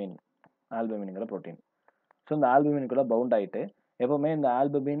ஆல்புமின்ங்கிற protein. So இந்த ஆல்புமின் கூட பவுண்ட் ஆகிட்டு எப்போவுமே இந்த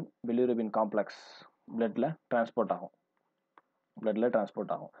ஆல்புமின் bilirubin காம்ப்ளெக்ஸ் பிளட்டில் டிரான்ஸ்போர்ட் ஆகும்.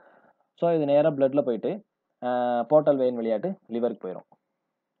 ஸோ இது நேராக பிளட்டில் போயிட்டு போர்ட்டல் வெயின் விளையாட்டு லிவருக்கு போயிடும்.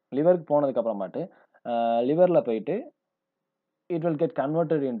 லிவருக்கு போனதுக்கப்புறமாட்டு லிவரில் போயிட்டு it will get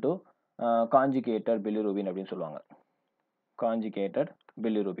converted into conjugated bilirubin அப்படின்னு சொல்லுவாங்க. Conjugated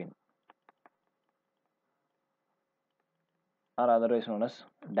bilirubin or otherwise known as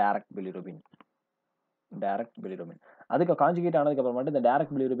direct bilirubin. அதுக்கு கான்ஜுகேட் ஆனதுக்கப்புறமாட்டு இந்த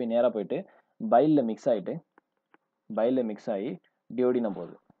டைரக்ட் bilirubin நேராக போயிட்டு பைலில் மிக்ஸ் ஆகி டியோடினம்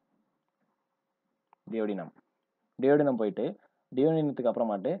போகுது. டியோடினம் போயிட்டு டியோடினத்துக்கு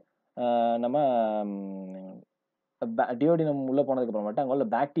அப்புறமாட்டு நம்ம டியோடினம் உள்ளே போனதுக்கு அப்புறமாட்டு அங்கே உள்ள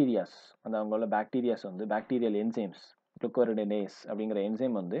பாக்டீரியாஸ் வந்து பாக்டீரியல் என்சைம்ஸ் குளுக்கோரிடேஸ் அப்படிங்கிற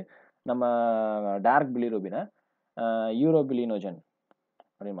என்சைம் வந்து நம்ம டைரக்ட் bilirubin யூரோபிலினோஜன்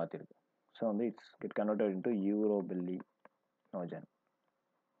அப்படின்னு மாற்றிருக்கு. ஸோ வந்து இட்ஸ் கெட் கன்வெர்டட் இன்டு யூரோபிலினோஜன்.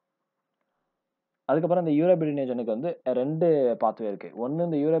 அதுக்கப்புறம் இந்த யூரோபிலினோஜனுக்கு வந்து 2 பாத்வே இருக்குது. ஒன்று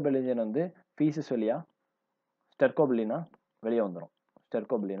இந்த யூரோபிலினோஜன் வந்து ஃபீசஸ் வழியாக ஸ்டெர்கோபிலினா வெளியே வந்துடும்.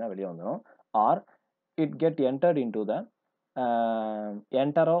 R it get entered into the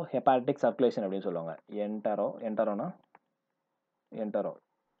என்டரோ hepatic circulation அப்படின்னு சொல்லுவாங்க.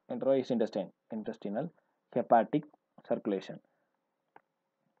 என்டரோ is intestinal hepatic circulation.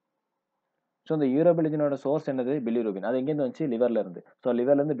 So இந்த யூரோபிலினோட சோர்ஸ் என்னது? bilirubin. அது எங்கேருந்து வந்துச்சு? லிவர்ல இருந்து. ஸோ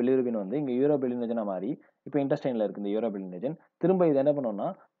லிவர்லேருந்து bilirubin வந்து இங்கே யூரோபிலினோஜனாக மாறி இப்போ இன்டெஸ்டைனில் இருக்குது இந்த யூரோபிலினோஜன். திரும்ப இது என்ன பண்ணோம்னா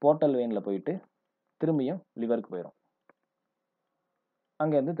போர்ட்டல் வெயினில் போயிட்டு திரும்பியும் லிவருக்கு போயிடும்.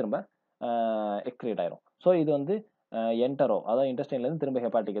 அங்கேருந்து திரும்ப எக்ஸ்கிரீட் ஆயிரும். ஸோ இது வந்து அதாவது இன்டெஸ்டைன்லேருந்து திரும்ப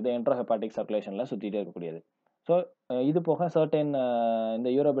ஹெப்பாட்டிக், இது என்ட்ரோ ஹெப்பாட்டிக் சர்க்குலேஷனில் சுற்றிட்டே இருக்கக்கூடியது. ஸோ இது போக சர்டன் இந்த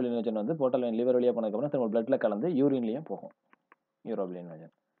யூரோபிலினோஜன் வந்து போர்ட்டல் வெயின் லிவர் வழியாக போனதுக்கப்புறம் திரும்ப பிளட்ல கலந்து யூரின்லேயும் போகும்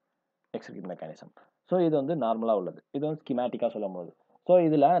யூரோபிலினோஜன் எக்ஸ்கிரீட் மெக்கானிசம். ஸோ இது வந்து நார்மலாக உள்ளது. இது வந்து ஸ்கிமேட்டிக்காக சொல்லும் போது. ஸோ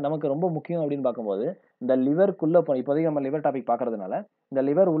இதில் நமக்கு ரொம்ப முக்கியம் அப்படின்னு பார்க்கும்போது இந்த லிவருக்குள்ளே இப்போதைக்கு நம்ம லிவர் டாபிக் பார்க்கறதுனால இந்த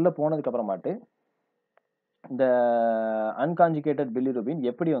லிவர் உள்ளே போனதுக்கு அப்புறமாட்டு இந்த அன்கான்ஜுகேட்டட் bilirubin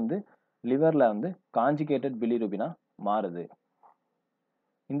எப்படி வந்து லிவரில் வந்து கான்ஜுகேட்டட் bilirubin மாறுது,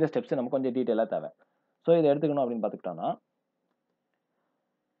 இந்த ஸ்டெப்ஸ் நமக்கு கொஞ்சம் டீட்டெயிலாக தேவை. ஸோ இதை எடுத்துக்கணும் அப்படின்னு பார்த்துக்கிட்டோம்னா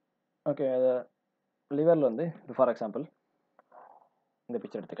ஓகே, லிவரில் வந்து ஃபார் எக்ஸாம்பிள் இந்த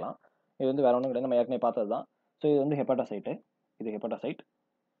பிக்சர் எடுத்துக்கலாம். இது வந்து வேற ஒன்றும் கிடையாது, நம்ம ஏற்கனவே பார்த்தது தான். ஸோ இது வந்து ஹெப்பாட்டோசைட்டு, இது ஹெப்பாட்டோசைட்,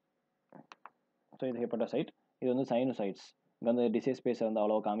 இது வந்து சைனோசைட்ஸ். இங்கே வந்து டிசைஸ் ஸ்பேஸ் வந்து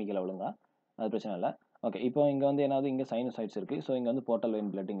அவ்வளோ காமிக்கல ஒழுங்கா, அது பிரச்சனை இல்லை. ஓகே, இப்போ இங்கே வந்து என்னது, இங்கே சைனோசைட்ஸ் இருக்குது. ஸோ இங்கே வந்து போர்ட்டல்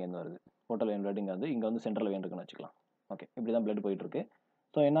வெயின் பிளட் இங்கேருந்து வருது. இங்கே வந்து சென்ட்ரல் வெயின் இருக்குன்னு வச்சுக்கலாம். ஓகே, இப்படி தான் பிளட் போயிட்டு இருக்கு.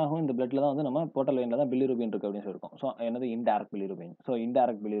 ஸோ என்ன ஆகும், இந்த பிளட்ல தான் வந்து நம்ம போர்ட்டல் வெயினில் தான் bilirubin இருக்குது அப்படின்னு சொல்லியிருக்கோம். ஸோ என்னது indirect bilirubin. So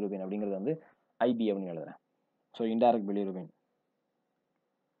indirect bilirubin அப்படிங்கிறது வந்து ஐபி அப்படின்னு எழுதுறேன். So indirect bilirubin.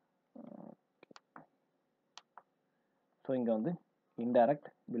 ஸோ இங்கே வந்து இன்டைரக்ட்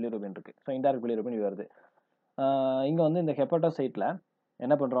bilirubin இருக்குது. ஸோ இன்டைரக்ட் bilirubin இது வருது. இங்கே வந்து இந்த ஹெப்பாட்டோசைட்டில்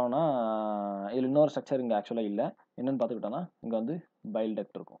என்ன பண்ணுறோம்னா இதில் இன்னொரு ஸ்ட்ரக்சர் இங்கே ஆக்சுவலாக இல்லை. என்னென்னு பார்த்துக்கிட்டோன்னா இங்கே வந்து பைல்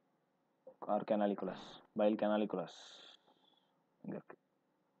டக்ட் இருக்கும், ஆர் கேனாலிகுலஸ், பைல் கேனாலிகுலஸ் இங்கே இருக்குது.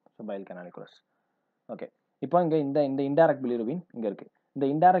 So file கேனாலிகுலஸ். ஓகே, இப்போ இங்கே இந்த இன்டைரக்ட் bilirubin இங்கே இருக்குது. இந்த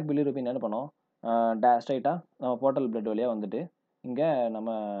இன்டைரக்ட் bilirubin என்ன பண்ணோம், ஸ்ட்ரைட்டாக நம்ம போர்ட்டல் பிளட் வழியாக வந்துட்டு இங்கே நம்ம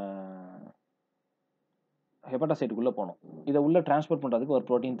ஹெப்பாட்டோசைட்டுக்குள்ளே போகணும். இதை உள்ளே டிரான்ஸ்போர்ட் பண்ணுறதுக்கு ஒரு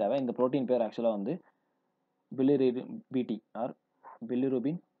ப்ரோட்டீன் தேவை. இந்த ப்ரோட்டீன் பேர் ஆக்சுவலாக வந்து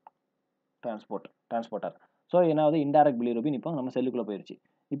bilirubin transporter. So ஏன்னாவது indirect bilirubin இப்போ நம்ம செல்லுக்குள்ளே போயிடுச்சு.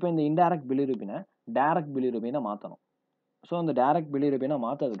 இப்போ இந்த இன்டைரக்ட் bilirubin டைரக்ட் bilirubin மாற்றணும். ஸோ இந்த டைரக்ட் bilirubin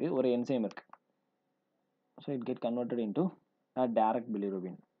மாற்றதுக்கு ஒரு என்சைம் இருக்குது. So it get converted into direct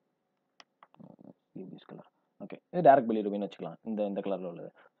bilirubin. Okay, இது டைரக்ட் bilirubin வச்சுக்கலாம், இந்த கலரில் உள்ளது.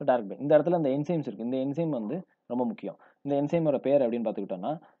 ஸோ டைரக்ட் இந்த இடத்துல இந்த என்சைம்ஸ் இருக்குது. இந்த என்சைம் வந்து ரொம்ப முக்கியம். இந்த என்சைமோட பேர் அப்படின்னு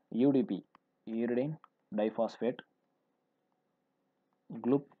பார்த்துக்கிட்டோம்னா UDP, uridine diphosphate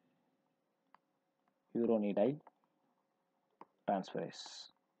குளூரோனிடைல் transferase.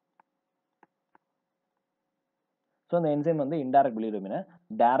 So இந்த என்சைம் வந்து இன்டைரக்ட் bilirubin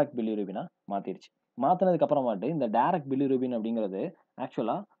டைரக்ட் bilirubin மாற்றிடுச்சு. மாற்றினதுக்கு அப்புறமாட்டு இந்த டைரக்ட் bilirubin அப்படிங்கிறது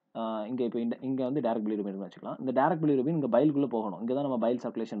ஆக்சுவலாக இங்கே இப்போ இங்கே வந்து டைரக்ட் bilirubin வச்சுக்கலாம். இந்த டைரக்ட் bilirubin இங்கே பைலுக்குள்ளே போகணும். இங்கே தான் நம்ம பைல்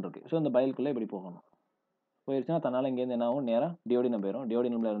சர்க்குலேஷன் இருக்குது. ஸோ இந்த பைலுக்குள்ளே இப்படி போகணும். போயிடுச்சுன்னா தன்னால் இங்கேருந்து என்ன ஆகும், நேராக டியோடினம் போயிடும்.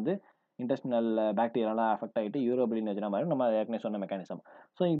 டியோடினம்ல இருந்து இன்டெஸ்டினல் பாக்டீரியாலாம் அஃபெக்ட் ஆகிட்டு யூரோபிலினோஜனா மாதிரி நம்ம ஏற்கனவே சொன்ன மெக்கானிசம்.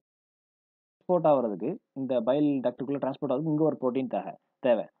 ஸோ எக்ஸ்போர்ட் ஆகிறதுக்கு இந்த பைல் டக்டுக்குள்ளே டிரான்ஸ்போர்ட் ஆகிறதுக்கு இங்கே ஒரு ப்ரோட்டீன்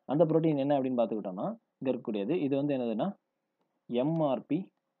தேவை. அந்த ப்ரோட்டீன் என்ன அப்படின்னு பார்த்துக்கிட்டோம்னா இங்கே இருக்கக்கூடியது இது வந்து என்னதுன்னா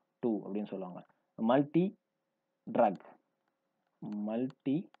MRP2 அப்படின்னு சொல்லுவாங்க. Multi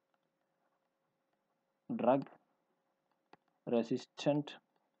drug resistant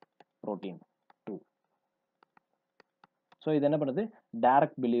protein 2. So இது என்ன பண்ணுது,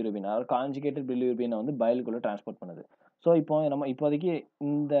 டைரக்ட் பிலிரூபின் அதாவது கான்ஜுகேட்டட் பிலிரூபினை வந்து பைலுக்குள்ளே டிரான்ஸ்போர்ட் பண்ணுது. ஸோ இப்போ நம்ம இப்போதைக்கு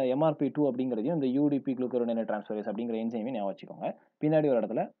இந்த MRP2 அப்படிங்கிறதையும் இந்த UDP குளுக்கரோனின் டிரான்ஸ்ஃபரேஸ் அப்படிங்கிற என்சைமையும் ஞாபகம் வச்சுக்கோங்க. பின்னாடி ஒரு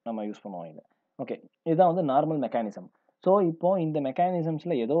இடத்துல நம்ம யூஸ் பண்ணுவோம் இதை. ஓகே, இதுதான் வந்து நார்மல் மெக்கானிசம். ஸோ இப்போ இந்த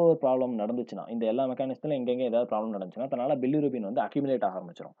மெக்கானிசம்ஸில் ஏதோ ஒரு ப்ராப்ளம் நடந்துச்சுன்னா, இந்த எல்லா மெக்கானிசத்தில் எங்கெங்கே ஏதாவது ப்ராப்ளம் நடந்துச்சுன்னா அதனால பிலிரூபின் வந்து அக்யூமுலேட் ஆக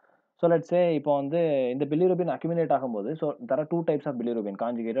ஆரம்பிச்சிடும். ஸோ லெட்ஸ் சே இப்போ வந்து இந்த பிலிரூபின் அக்யூமுலேட் ஆகும்போது so there are 2 types of bilirubin,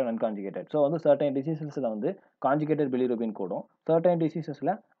 conjugated அன்கான்ஜுகேட்டட். So வந்து சர்டைன் டிசீசஸில் வந்து கான்ஜுகேட்டட் பிலிரூபின் கூடும், சர்டைன்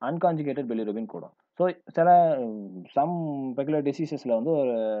டிசீசஸில் அன்கான்ஜுகேட்டட் பிலிரூபின் கூடும். ஸோ சில சம் பெகுலர் டிசீசஸில் வந்து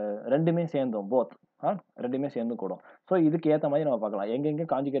ஒரு ரெண்டுமே சேர்ந்தும் ரெண்டுமே சேர்ந்து கூடும். ஸோ இதுக்கு ஏற்ற மாதிரி நம்ம பார்க்கலாம் எங்கெங்கே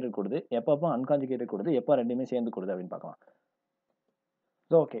கான்ஜுகேட்டட் கூடுது, எப்பப்போ அன்கான்ஜுகேட்டட் கூடுது, எப்போ ரெண்டுமே சேர்ந்து கூடுது அப்படின்னு பார்க்கலாம்.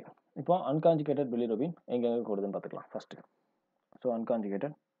 ஸோ ஓகே, இப்போ அன்கான்ஜுகேட்டட் பிலிரூபின் எங்கெங்கே கூடுதுன்னு பார்த்துக்கலாம் ஃபர்ஸ்ட். ஸோ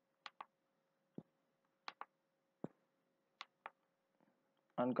அன்கான்ஜுகேட்டட்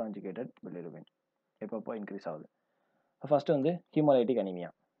பிலிரூபின் எப்பப்போ இன்க்ரீஸ் ஆகுது. ஃபர்ஸ்ட் வந்து ஹீமோலைட்டிக்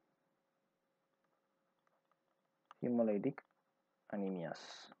அனீமியாஸ்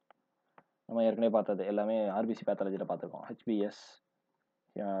நம்ம ஏற்கனவே பார்த்தது எல்லாமே ஆர்பிசி பேத்தாலஜியில் பார்த்துருக்கோம். HBS,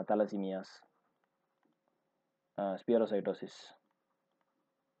 தலசீமியாஸ், ஸ்பியரோசைட்டோசிஸ்,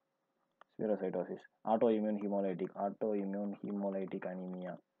 auto immune haemolytic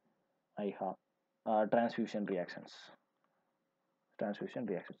anaemia, ஐஹா, transfusion reactions.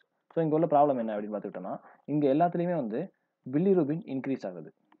 So இங்கே உள்ள ப்ராப்ளம் என்ன அப்படின்னு பார்த்துக்கிட்டோம்னா இங்கே எல்லாத்துலேயுமே வந்து பிலிரூபின் இன்க்ரீஸ் ஆகுது.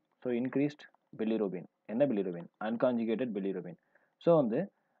 ஸோ இன்க்ரீஸ்ட் பிலிரூபின், என்ன பிலிரூபின், அன்கான்ஜுகேட்டட் பிலிரூபின். ஸோ வந்து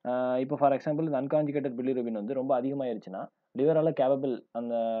இப்போ ஃபார் எக்ஸாம்பிள் இந்த அன்கான்ஜுகேட்டட் பிலிரூபின் வந்து ரொம்ப அதிகமாகிடுச்சுன்னா லிவரால் கேபபிள்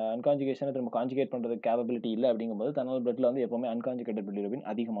அந்த அன்கான்ஜுகேஷனை திரும்ப கான்ஜுகேட் பண்ணுறதுக்கு கேபபிலிட்டி இல்லை அப்படிங்கும்போது தன்னால் பிளட்டில் வந்து எப்போவுமே அன்கான்ஜுகேட்டட் பிலிரூபின்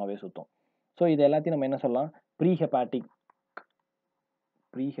அதிகமாகவே சுற்றும். ஸோ இது எல்லாத்தையும் நம்ம என்ன சொல்லலாம், ப்ரீஹெப்பாட்டிக்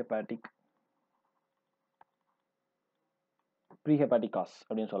காஸ்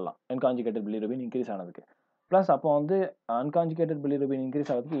அப்படின்னு சொல்லலாம் அன்கான்ஜுகேட்டட் பிலிரூபின் இன்க்ரீஸ் ஆனதுக்கு. ப்ளஸ் அப்போ வந்து அன்கான்ஜுகேட்டட் பிலிரூபின்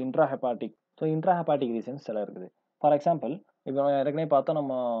இன்க்ரீஸ் ஆகிறதுக்கு இன்ட்ராஹெப்பாட்டிக். ஸோ இன்ட்ராஹெப்பாட்டிக் ரீசன்ஸ் சில இருக்குது. ஃபார் எக்ஸாம்பிள் இப்போ ஏற்கனவே பார்த்தோம்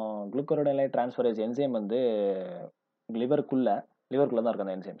நம்ம குளுக்கரோனின் டிரான்ஸ்ஃபரேஸ் என்சைம் வந்து லிவருக்குள்ளே தான் இருக்குது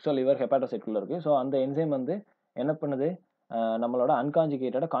அந்த என்சைம். ஸோ லிவர் ஹெப்பாட்டோசைட்குள்ளே இருக்குது. ஸோ அந்த என்சைம் வந்து என்ன பண்ணுது, நம்மளோட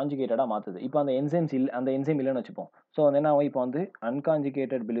கான்ஜுகேட்டடாக மாற்றுது. இப்போ அந்த என்சைம் இல்லைன்னு வச்சுப்போம். ஸோ வந்து என்ன ஆகும், இப்போ வந்து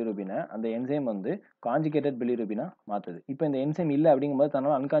அன்கான்ஜுகேட்டட் பிலிரூபினை அந்த என்சைம் வந்து கான்ஜுகேட்டட் பிலிரூபினா மாற்றுது. இப்போ இந்த என்சைம் இல்லை அப்படிங்கும்போது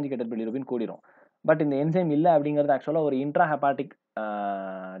தன்னால் அன்கான்ஜுகேட்டட் பிலிரூபின் கூடிரும். பட் இந்த என்சைம் இல்லை அப்படிங்கிறது ஆக்சுவலாக ஒரு இன்ட்ராஹெப்பாட்டிக்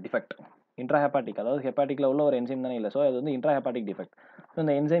டிஃபெக்ட். இன்ட்ராஹெப்பாட்டிக் அதாவது ஹெப்பாட்டிக்கில் உள்ள ஒரு என்சைம் தானே இல்லை. ஸோ அது வந்து இன்ட்ராஹெப்பாட்டிக் டிஃபெக்ட். ஸோ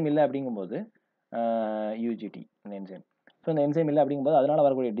இந்த என்சைம் இல்லை அப்படிங்கும்போது யூஜிடி இந்த என்சைம். ஸோ இந்த என்சைம் இல்லை அப்படிங்கும்போது அதனால்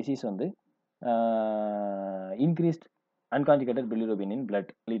வரக்கூடிய டிசீஸ் வந்து increased அன்கான்ஜுகேட்டட் bilirubin in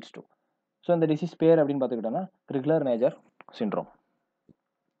blood leads to. So இந்த டிசீஸ் பேர் அப்படின்னு பார்த்துக்கிட்டோம்னா கிரிக்லர்-நேஜர் சிண்ட்ரோம்.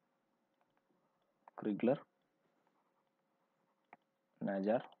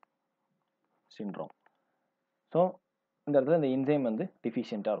 ஸோ இந்த இடத்துல இந்த என்சைம் வந்து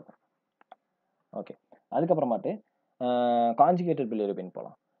டிஃபிஷியண்ட்டாக இருக்கும். ஓகே, அதுக்கப்புறமாட்டு கான்ஜுகேட்டட் பிலிரூபின்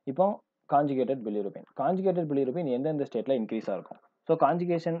போகலாம். இப்போ கான்ஜுகேட்டட் பிலிரூபின் எந்தெந்த ஸ்டேட்டில் இன்க்ரீஸாக இருக்கும். ஸோ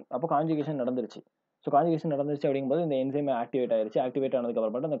கான்ஜுகேஷன் நடந்துருச்சு. ஸோ கான்ஜுகேஷன் நடந்துருச்சு அப்படிங்கும்போது இந்த என்சைம் ஆக்டிவேட்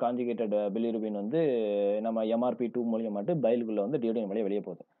ஆனதுக்கப்புறமாட்டு அந்த கான்ஜுகேட்டட் பிலிரூபின் வந்து நம்ம MRP2 மூலியமாட்டு பைலுக்குள்ளே வந்து டியோடின் வழியாக வெளியே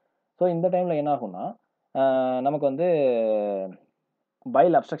போகுது. ஸோ இந்த டைமில் என்ன ஆகும்னா நமக்கு வந்து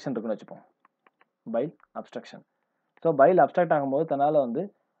பைல் அப்ஸ்ட்ரக்ஷன் இருக்குன்னு வச்சுப்போம். ஸோ பைல் அப்ஸ்ட்ரக்ட் ஆகும்போது தன்னால் வந்து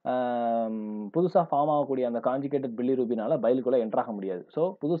புதுசாக ஃபார்ம் ஆகக்கூடிய அந்த கான்ஜுகேட்டட் பிலிரூபினால பைலுக்குள்ளே என்ட்ராக முடியாது. ஸோ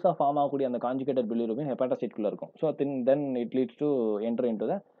புதுசாக ஃபார்ம் ஆகக்கூடிய அந்த கான்ஜுகேட்டட் பிலிரூபின் ஹெப்பாட்டோசைட்குள்ளே இருக்கும். So then it leads to enter into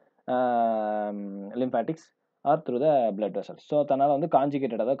the லிம்ஃபாட்டிக்ஸ் R through the blood vessels. So தன்னால் வந்து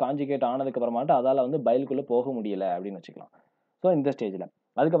கான்ஜுகேட் ஆனதுக்கப்புறமாட்டு அதால் வந்து பைலுக்குள்ளே போக முடியலை அப்படின்னு வச்சுக்கலாம். ஸோ இந்த ஸ்டேஜில்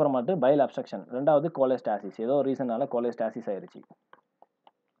அதுக்கப்புறமாட்டு பைல் அப்ஸ்ட்ரக்ஷன், ரெண்டாவது கோலஸ்டாசிஸ், ஏதோ ஒரு ரீசனால கோலஸ்டாசிஸ் ஆயிடுச்சு.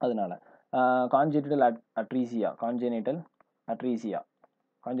 அதனால congenital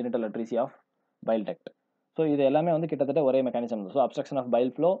அட்ரீசியா of file duct. So இது எல்லாமே வந்து கிட்டத்தட்ட ஒரே mechanism. So obstruction of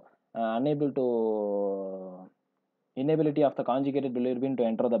file flow, inability of the conjugated bilirubin to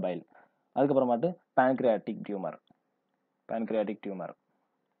enter the bile. அதுக்கப்புறமாட்டு pancreatic tumor.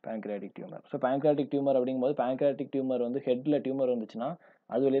 So pancreatic tumor அப்படிங்கும்போது pancreatic tumor வந்து ஹெட்டில் டியூமர் வந்துச்சுன்னா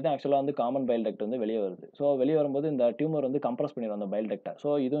அது வெளியே தான் ஆக்சுவலாக வந்து காமன் பைல் டக்ட் வந்து வெளியே வருது. ஸோ வெளியே வரும்போது இந்த டியூமர் வந்து கம்ப்ரஸ் பண்ணிடும் அந்த பைல் டக்டை. ஸோ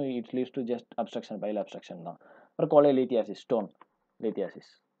இதுவும் it's leads to just obstruction, file obstruction தான். அப்புறம் கோலை லித்தியாசிஸ், ஸ்டோன்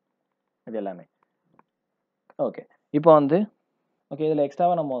லித்தியாசிஸ். இது எல்லாமே. ஓகே. இப்போ வந்து ஓகே இதில்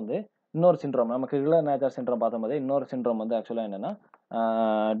எக்ஸ்ட்ராவாக நம்ம வந்து இன்னொரு சிண்ட்ரோம் நமக்கு ரெகுலர் நேச்சர் சிண்ட்ரோம் பார்க்கும்போது இன்னொரு சிண்ட்ரோம் வந்து ஆக்சுவலாக என்னென்னா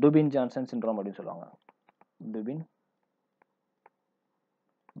டுபின் ஜான்சன் சிண்ட்ரோம் அப்படின்னு சொல்லுவாங்க. டுபின்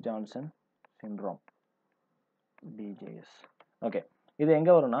ஜான்சன் சிண்ட்ரோம் டிஜேஎஸ். ஓகே இது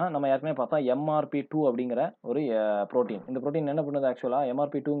எங்கே வரும்னா நம்ம ஏற்கனவே பார்த்தா MRP2 அப்படிங்கிற ஒரு ப்ரோட்டீன். இந்த ப்ரோட்டீன் என்ன பண்ணுது ஆக்சுவலாக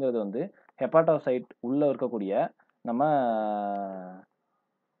MRP2ங்கிறது வந்து ஹெப்பாட்டோசைட் உள்ளே இருக்கக்கூடிய நம்ம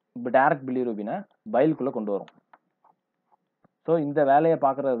டைரக்ட் பிலிரூபினை பைலுக்குள்ளே கொண்டு வரும். ஸோ இந்த வேலையை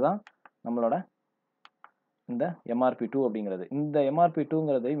பார்க்குறது தான் நம்மளோட இந்த MRP2 அப்படிங்கிறது. இந்த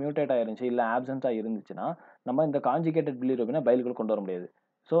MRP2ங்கிறது மியூட்டேட் ஆயிருந்துச்சு இல்லை ஆப்சன்ஸாக இருந்துச்சுன்னா நம்ம இந்த காஞ்சிகேட்டட் பிலிரூபினை பைலுக்குள்ளே கொண்டு வர முடியாது.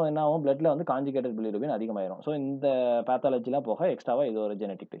 ஸோ என்ன ஆகும் பிளட்டில் வந்து காஞ்சிகேட்டட் பிலிரூபின் அதிகமாயிரும். ஸோ இந்த பேத்தாலஜிலாம் போக எக்ஸ்ட்ராவாக இது ஒரு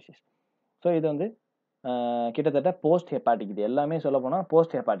ஜெனட்டிக் டிசீஸ். ஸோ இது வந்து கிட்டத்தட்ட போஸ்ட் ஹெப்பாட்டிக். இது எல்லாமே சொல்ல போனால்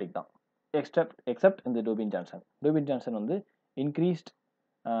போஸ்ட் ஹெப்பாட்டிக் தான் எக்ஸப்ட் இந்த டுபின் ஜான்சன். டுபின் ஜான்சன் வந்து increased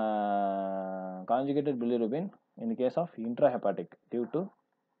conjugated bilirubin in the case of intrahepatic due to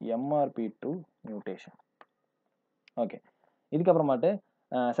MRP2 mutation. Okay இதுக்கப்புறமாட்டு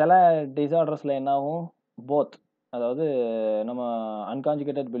சில டிசார்டர்ஸில் என்ன ஆகும் போத் அதாவது நம்ம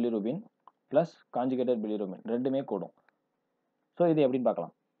அன்கான்ஜுகேட்டட் பிலிரூபின் ப்ளஸ் கான்ஜுகேட்டட் பிலிரூபின் ரெண்டுமே கூடும். ஸோ இது எப்படின்னு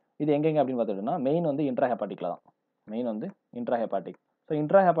பார்க்கலாம். இது எங்கெங்கே அப்படின்னு பார்த்துட்டோம்னா மெயின் வந்து இன்ட்ராஹெப்பாட்டிக்கில் தான். மெயின் வந்து இன்ட்ராஹெப்பாட்டிக். ஸோ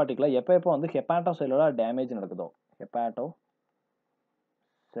இன்ட்ராஹெப்பாட்டிக்கில் எப்போ வந்து ஹெப்பாட்டோ செல்லுலார் டேமேஜ் நடக்குதோ ஹெப்பாட்டோ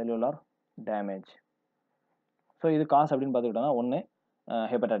செல்லுலார் டேமேஜ். ஸோ இது காஸ் அப்படின்னு பார்த்துக்கிட்டோம்னா ஒன்று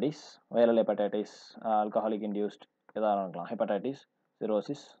hepatitis, viral hepatitis, alcoholic induced எதாவது இருக்கலாம். Hepatitis,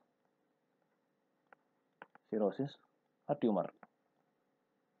 cirrhosis R tumour.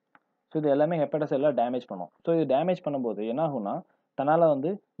 So இது எல்லாமே ஹெப்படோசெல்லுலார் டேமேஜ் பண்ணும். ஸோ இது டேமேஜ் பண்ணும்போது என்ன ஆகும்னா தன்னால்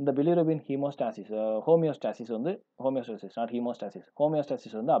வந்து இந்த பிலிரூபின் ஹோமியோஸ்டாசிஸ் வந்து நாட்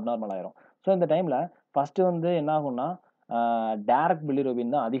ஹோமியோஸ்டாசிஸ் வந்து அப்நார்மல் ஆயிரும். ஸோ இந்த டைமில் ஃபஸ்ட்டு வந்து என்ன ஆகும்னா டைரக்ட்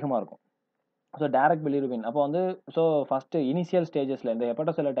பிலிரூபின் தான் அதிகமாக இருக்கும். ஸோ டைரக்ட் பிலிரூபின் அப்போ வந்து ஸோ ஃபஸ்ட்டு இனிஷியல் ஸ்டேஜஸில் இந்த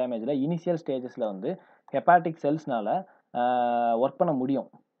ஹெப்படோசெல்லுலார் டேமேஜில் இனிஷியல் ஸ்டேஜஸில் வந்து ஹெப்பாட்டிக் செல்ஸ்னால ஒர்க் பண்ண முடியும்.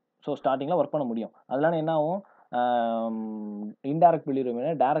 ஸோ ஸ்டார்டிங்கில் ஒர்க் பண்ண முடியும். அதனால என்ன ஆகும் இன்டைரக்ட்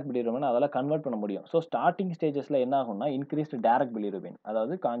பிலிரூபினை டைரக்ட் பிலிரூபின் அதெல்லாம் கன்வெர்ட் பண்ண முடியும். ஸோ ஸ்டார்டிங் ஸ்டேஜஸில் என்ன ஆகும்னா இன்க்ரீஸ்டு டைரக்ட் பிலிரூபின்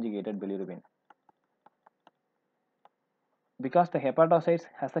அதாவது conjugated bilirubin because the ஹெப்பாட்டோசைட்ஸ்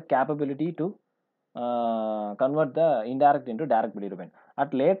has the capability to convert the indirect into direct bilirubin. At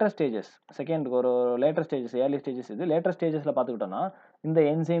later stages, early stages இது லேட்டர் ஸ்டேஜஸில் பார்த்துக்கிட்டோம்னா இந்த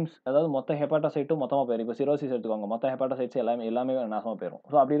என்சைம்ஸ் அதாவது மொத்த ஹெப்பாட்டோசைட்டும் மொத்தமாக போயிடும். இப்போ சிரோசிஸ் எடுத்துக்கோங்க, மொத்த ஹெப்பாட்டோசைட்ஸ் எல்லாமே நாசமாக போயிடும்.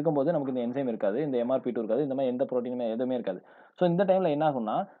 ஸோ அப்படி இருக்கும்போது நமக்கு இந்த என்சைம் இருக்காது, இந்த MRP2 இருக்காது, இந்த மாதிரி எந்த ப்ரோட்டீனுமே எதுவுமே இருக்காது. ஸோ இந்த டைமில் என்ன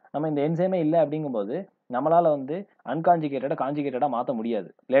ஆகும்னா நம்ம இந்த என்சைமே இல்லை அப்படிங்கும்போது நம்மளால் வந்து காஞ்சிகேட்டடாக மாற்ற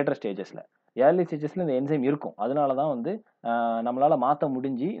முடியாது. லேட்டர் ஸ்டேஜஸில் ஏர்லி ஸ்டேஜஸில் இந்த என்சைம் இருக்கும். அதனால தான் வந்து நம்மளால் மாற்ற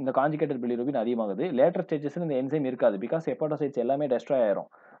முடிஞ்சு இந்த கான்ஜுகேட்டட் பிலிரூபின் அதிகமாகுது. லேட்டர் ஸ்டேஜஸில் இந்த என்சைம் இருக்காது பிகாஸ் ஹெப்பாட்டோசைட்ஸ் எல்லாமே டெஸ்ட்ராய் ஆயிரும்.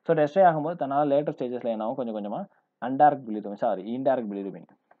 ஸோ டெஸ்ட்ராய் ஆகும்போது தன்னால் லேட்டர் ஸ்டேஜஸில் என்ன ஆகும் கொஞ்சம் கொஞ்சமாக இன்டைரக்ட்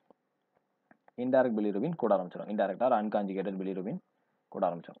பிலிரூபின் கூட ஆரம்பிச்சிடும். இன்டைரக்ட் ஆர் அன்கான்ஜுகேட்டட் பிலிரூபின் கூட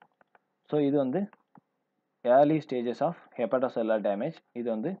ஆரம்பிச்சிடும். ஸோ இது வந்து ஏர்லி ஸ்டேஜஸ் ஆஃப் ஹெப்பாட்டோசெல்லுலார் டேமேஜ். இது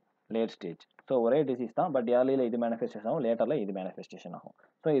வந்து லேட் ஸ்டேஜ். ஸோ ஒரே டிசீஸ் தான், பட் ஏர்லியில் இது மேனிஃபெஸ்டேஷன் ஆகும், லேட்டரில் இது மேனிஃபெஸ்டேஷன் ஆகும்.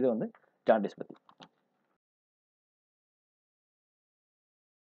 ஸோ இது வந்து ஜாண்டிஸ் பற்றி.